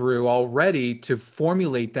thought through already to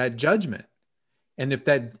formulate that judgment. And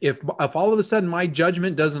if all of a sudden my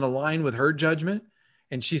judgment doesn't align with her judgment,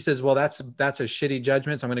 and she says, well, that's a shitty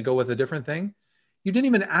judgment, so I'm going to go with a different thing. You didn't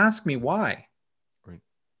even ask me why. Right.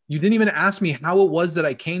 You didn't even ask me how it was that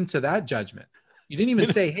I came to that judgment. You didn't even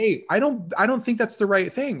say, hey, I don't think that's the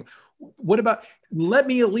right thing. What about, let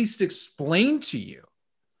me at least explain to you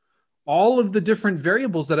all of the different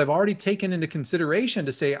variables that I've already taken into consideration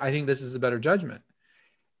to say, I think this is a better judgment.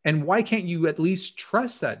 And why can't you at least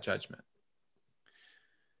trust that judgment?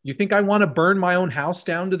 You think I want to burn my own house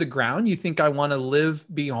down to the ground? You think I want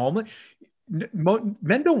to be homeless?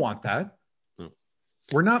 Men don't want that.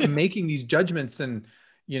 We're not making these judgments, and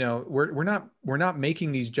we're not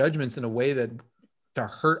making these judgments in a way that to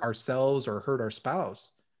hurt ourselves or hurt our spouse.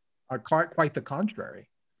 Quite the contrary.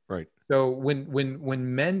 Right. So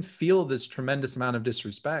when men feel this tremendous amount of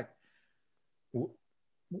disrespect,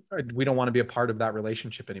 we don't want to be a part of that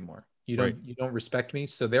relationship anymore. You don't respect me,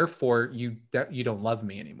 so therefore you don't love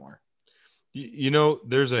me anymore. You know,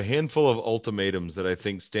 there's a handful of ultimatums that I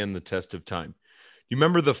think stand the test of time. You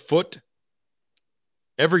remember the foot?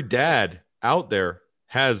 Every dad out there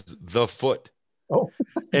has the foot. Oh.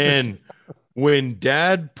 And when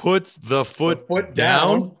dad puts the foot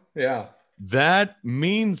down, yeah, that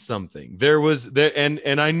means something. There was there,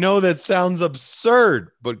 and I know that sounds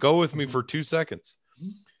absurd, but go with me for 2 seconds.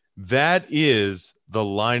 That is the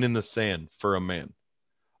line in the sand for a man.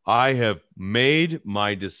 I have made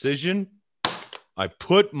my decision. I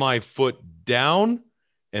put my foot down,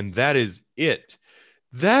 and that is it.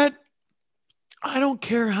 That, I don't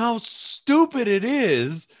care how stupid it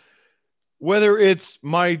is, whether it's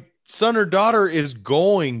my son or daughter is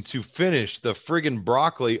going to finish the friggin'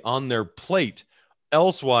 broccoli on their plate.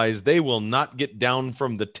 Elsewise, they will not get down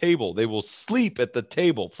from the table. They will sleep at the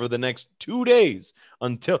table for the next 2 days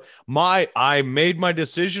until I made my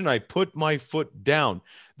decision. I put my foot down.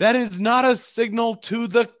 That is not a signal to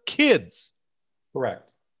the kids.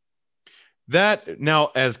 Correct. That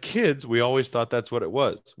now, as kids, we always thought that's what it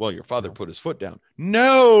was. Well, your father put his foot down.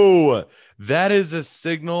 No, that is a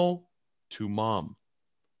signal to mom.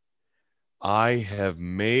 I have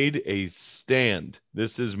made a stand.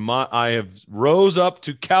 I have rose up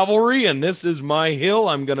to cavalry, and this is my hill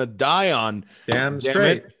I'm going to die on. Damn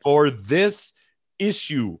straight. For this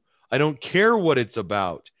issue. I don't care what it's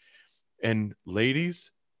about. And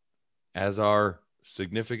ladies, as our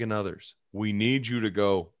significant others, we need you to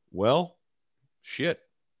go, well, shit,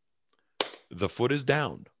 the foot is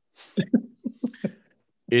down.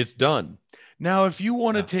 It's done. Now, if you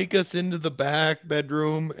want to take us into the back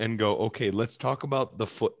bedroom and go, okay, let's talk about the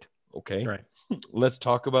foot. Okay. Right. Let's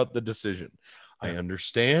talk about the decision. I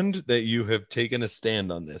understand that you have taken a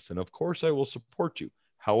stand on this, and of course I will support you.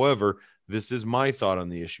 However, this is my thought on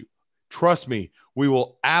the issue. Trust me, we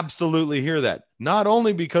will absolutely hear that. Not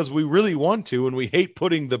only because we really want to, and we hate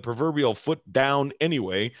putting the proverbial foot down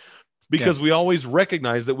anyway, because we always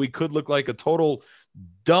recognize that we could look like a total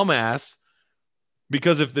dumbass,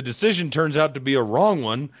 because if the decision turns out to be a wrong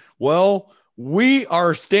one, well, we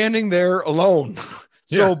are standing there alone.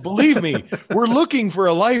 So believe me, we're looking for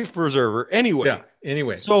a life preserver anyway. Yeah.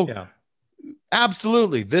 Anyway. So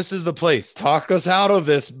absolutely, this is the place. Talk us out of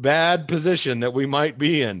this bad position that we might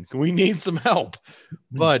be in. We need some help,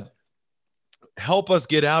 but help us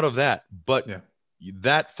get out of that. But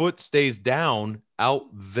that foot stays down out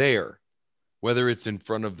there, whether it's in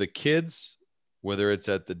front of the kids, whether it's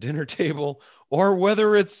at the dinner table, or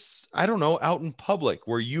whether it's, I don't know, out in public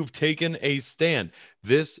where you've taken a stand.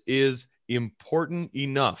 This is important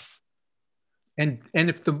enough. And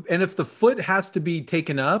if the foot has to be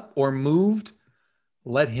taken up or moved,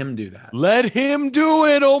 let him do that. Let him do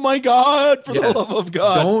it. Oh my God, for the love of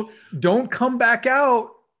God. Don't come back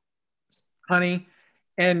out, honey,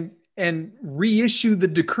 and reissue the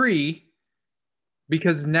decree,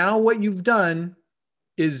 because now what you've done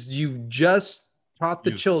is you've just taught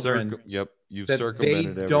the children you've that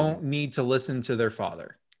circumvented they don't need to listen to their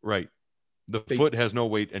father. Right. The foot has no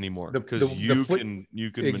weight anymore because you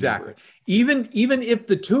can exactly maneuver. Even if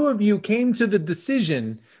the two of you came to the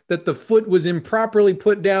decision that the foot was improperly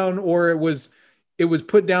put down, or it was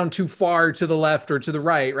put down too far to the left or to the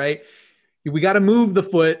right, we got to move the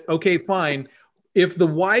foot. Okay, fine. If the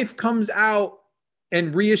wife comes out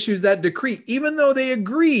and reissues that decree, even though they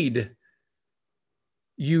agreed,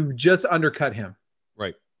 you just undercut him.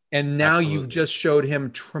 Right. And now you've just showed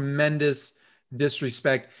him tremendous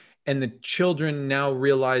disrespect. And the children now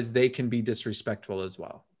realize they can be disrespectful as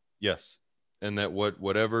well. Yes. And that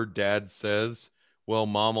whatever dad says, well,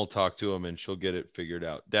 mom will talk to him and she'll get it figured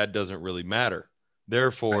out. Dad doesn't really matter.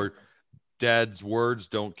 Therefore, dad's words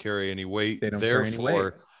don't carry any weight.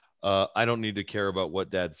 Therefore, I don't need to care about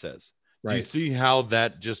what dad says. Right. Do you see how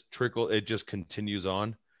that just it just continues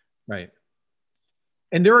on? Right.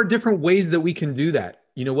 And there are different ways that we can do that.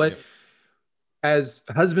 You know what? Yeah. As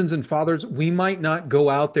husbands and fathers, we might not go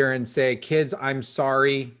out there and say, kids, I'm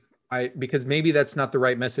sorry, because maybe that's not the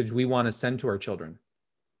right message we want to send to our children.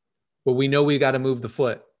 But we know we got to move the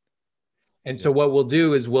foot. And so what we'll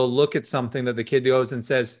do is we'll look at something that the kid goes and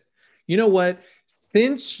says, you know what,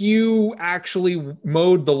 since you actually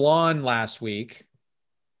mowed the lawn last week,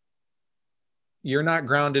 you're not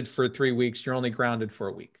grounded for 3 weeks. You're only grounded for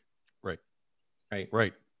a week.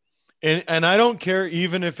 Right. And I don't care,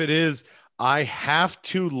 even if it is, I have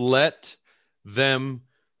to let them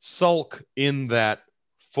sulk in that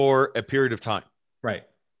for a period of time. Right.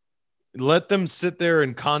 Let them sit there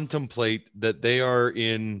and contemplate that they are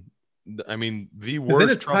in I mean, the 'Cause then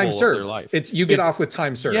worst it's time trouble of their served. life. It's you get off with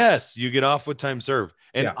time served. Yes, you get off with time served.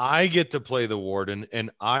 And Yeah. I get to play the warden, and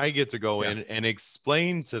I get to go in and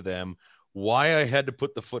explain to them why I had to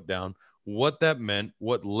put the foot down, what that meant,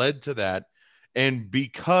 what led to that. And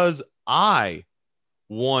because I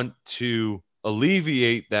want to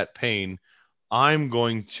alleviate that pain, I'm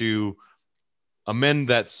going to amend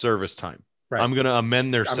that service time. Right. I'm going to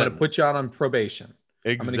amend their I'm sentence. going to put you out on probation.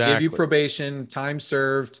 Exactly. I'm going to give you probation, time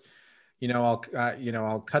served.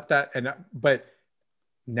 I'll cut that. But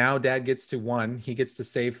now dad gets to he gets to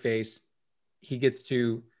save face. He gets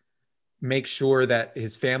to make sure that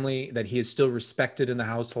his family, that he is still respected in the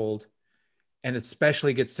household, and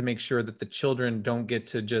especially gets to make sure that the children don't get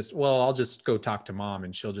to just, well, I'll just go talk to mom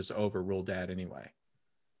and she'll just overrule dad anyway.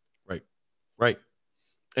 Right.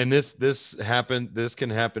 And this can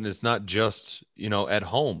happen. It's not just, at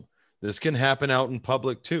home. This can happen out in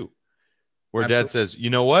public too, where Absolutely. Dad says,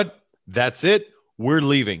 you know what? That's it. We're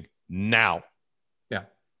leaving now. Yeah.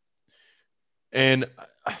 And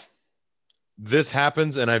this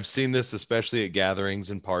happens, and I've seen this especially at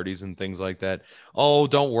gatherings and parties and things like that. Oh,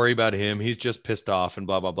 don't worry about him. He's just pissed off and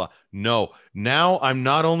blah, blah, blah. No, now I'm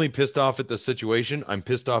not only pissed off at the situation, I'm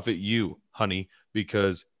pissed off at you, honey,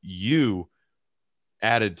 because you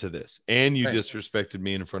added to this and you disrespected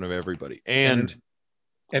me in front of everybody. And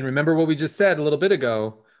remember what we just said a little bit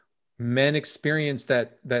ago, men experience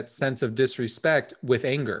that sense of disrespect with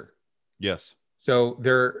anger. Yes. So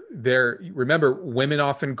remember, women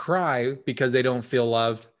often cry because they don't feel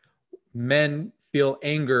loved. Men feel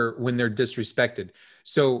anger when they're disrespected.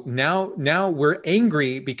 So now we're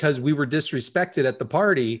angry because we were disrespected at the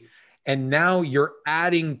party. And now you're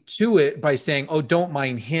adding to it by saying, oh, don't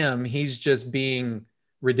mind him. He's just being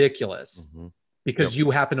ridiculous because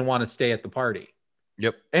you happen to want to stay at the party.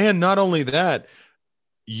 Yep. And not only that,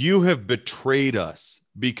 you have betrayed us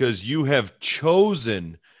because you have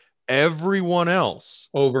chosen everyone else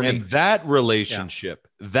over me. And that relationship,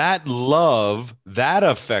 that love, that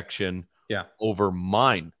affection over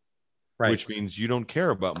mine, which means you don't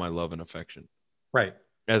care about my love and affection. Right.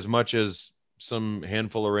 As much as some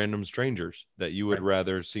handful of random strangers that you would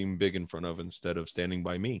rather seem big in front of instead of standing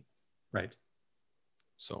by me. Right.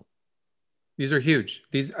 So these are huge.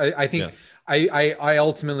 I think I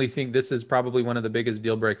ultimately think this is probably one of the biggest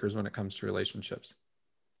deal breakers when it comes to relationships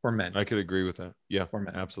for men. I could agree with that. Yeah, for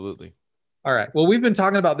men. Absolutely. All right. Well, we've been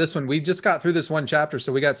talking about this one. We just got through this one chapter,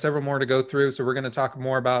 so we got several more to go through. So we're going to talk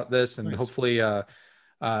more about this and hopefully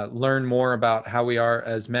learn more about how we are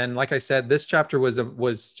as men. Like I said, this chapter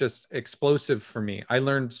was just explosive for me. I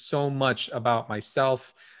learned so much about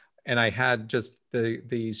myself, and I had just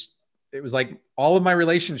these. It was like all of my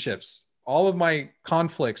relationships, all of my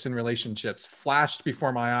conflicts in relationships flashed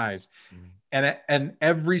before my eyes, and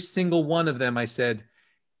every single one of them, I said,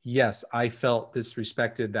 yes, I felt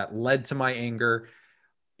disrespected. That led to my anger.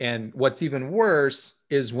 And what's even worse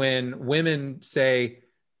is when women say,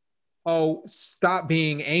 oh, stop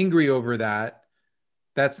being angry over that.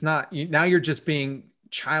 That's not, now you're just being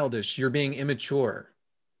childish. You're being immature.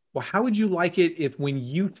 Well, how would you like it if when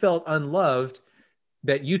you felt unloved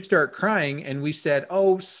that you start crying and we said,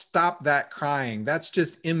 oh, stop that crying. That's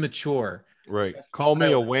just immature. Right. Call me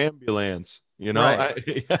a wambulance,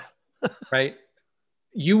 Right. Right.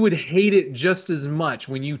 You would hate it just as much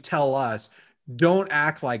when you tell us, don't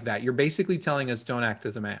act like that. You're basically telling us don't act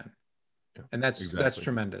as a man. Yeah, and that's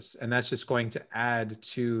tremendous. And that's just going to add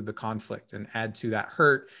to the conflict and add to that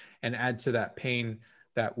hurt and add to that pain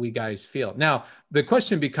that we guys feel. Now, the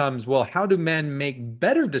question becomes, well, how do men make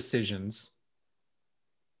better decisions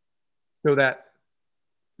so that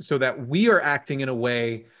we are acting in a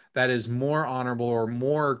way that is more honorable or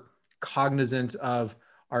more cognizant of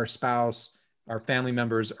our spouse, our family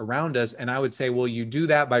members around us? And I would say, well, you do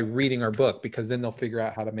that by reading our book, because then they'll figure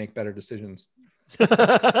out how to make better decisions.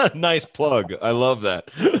 Nice plug. I love that.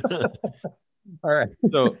 All right.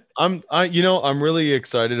 So I'm really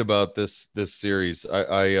excited about this series.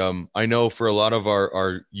 I know for a lot of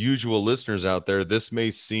our usual listeners out there, this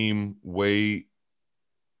may seem way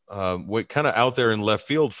kind of out there in left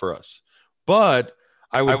field for us, but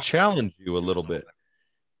I would challenge you a little bit.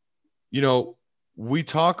 We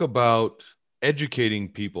talk about educating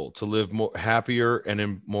people to live more happier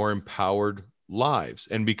and more empowered lives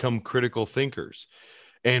and become critical thinkers.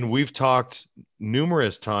 And we've talked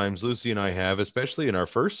numerous times, Lucy and I have, especially in our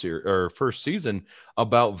first season,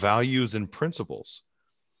 about values and principles.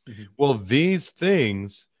 Mm-hmm. Well, these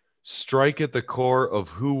things strike at the core of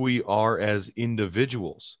who we are as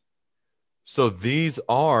individuals. So these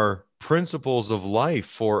are principles of life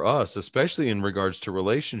for us, especially in regards to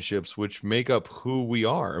relationships, which make up who we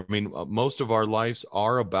are. I mean, most of our lives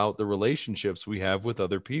are about the relationships we have with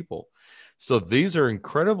other people. So these are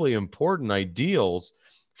incredibly important ideals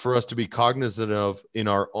for us to be cognizant of in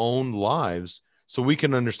our own lives, so we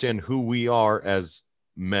can understand who we are as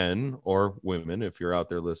men or women, if you're out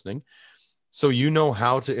there listening. So you know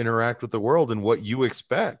how to interact with the world and what you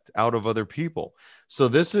expect out of other people. So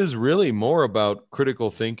this is really more about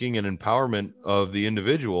critical thinking and empowerment of the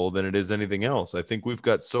individual than it is anything else. I think we've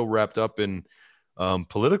got so wrapped up in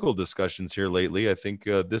political discussions here lately. I think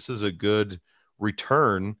this is a good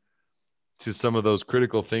return to some of those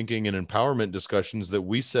critical thinking and empowerment discussions that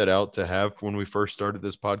we set out to have when we first started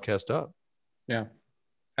this podcast up. Yeah,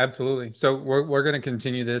 absolutely. So we're going to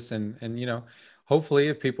continue this, and you know, hopefully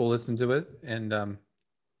if people listen to it and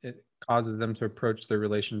it causes them to approach their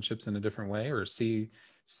relationships in a different way, or see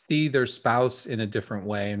their spouse in a different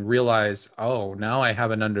way, and realize, oh, now I have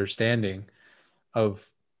an understanding of,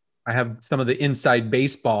 I have some of the inside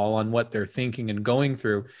baseball on what they're thinking and going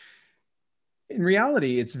through. In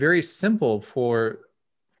reality, it's very simple for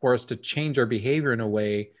us to change our behavior in a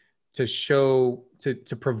way to show,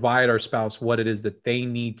 to provide our spouse what it is that they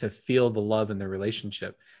need to feel the love in their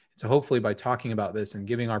relationship. So hopefully by talking about this and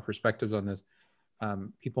giving our perspectives on this,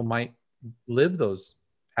 people might live those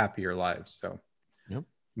happier lives. So yep.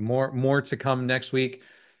 More to come next week.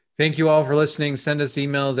 Thank you all for listening. Send us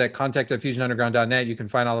emails at contact@fusionunderground.net. You can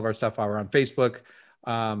find all of our stuff while we're on Facebook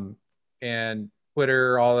and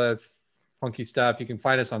Twitter, all the funky stuff. You can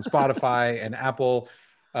find us on Spotify and Apple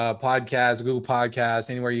Podcasts, Google Podcasts,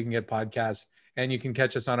 anywhere you can get podcasts. And you can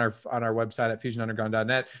catch us on our website at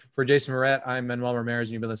fusionunderground.net. For Jason Moret, I'm Manuel Ramirez,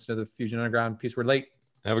 and you've been listening to the Fusion Underground. Peace, we're late.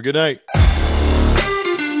 Have a good night.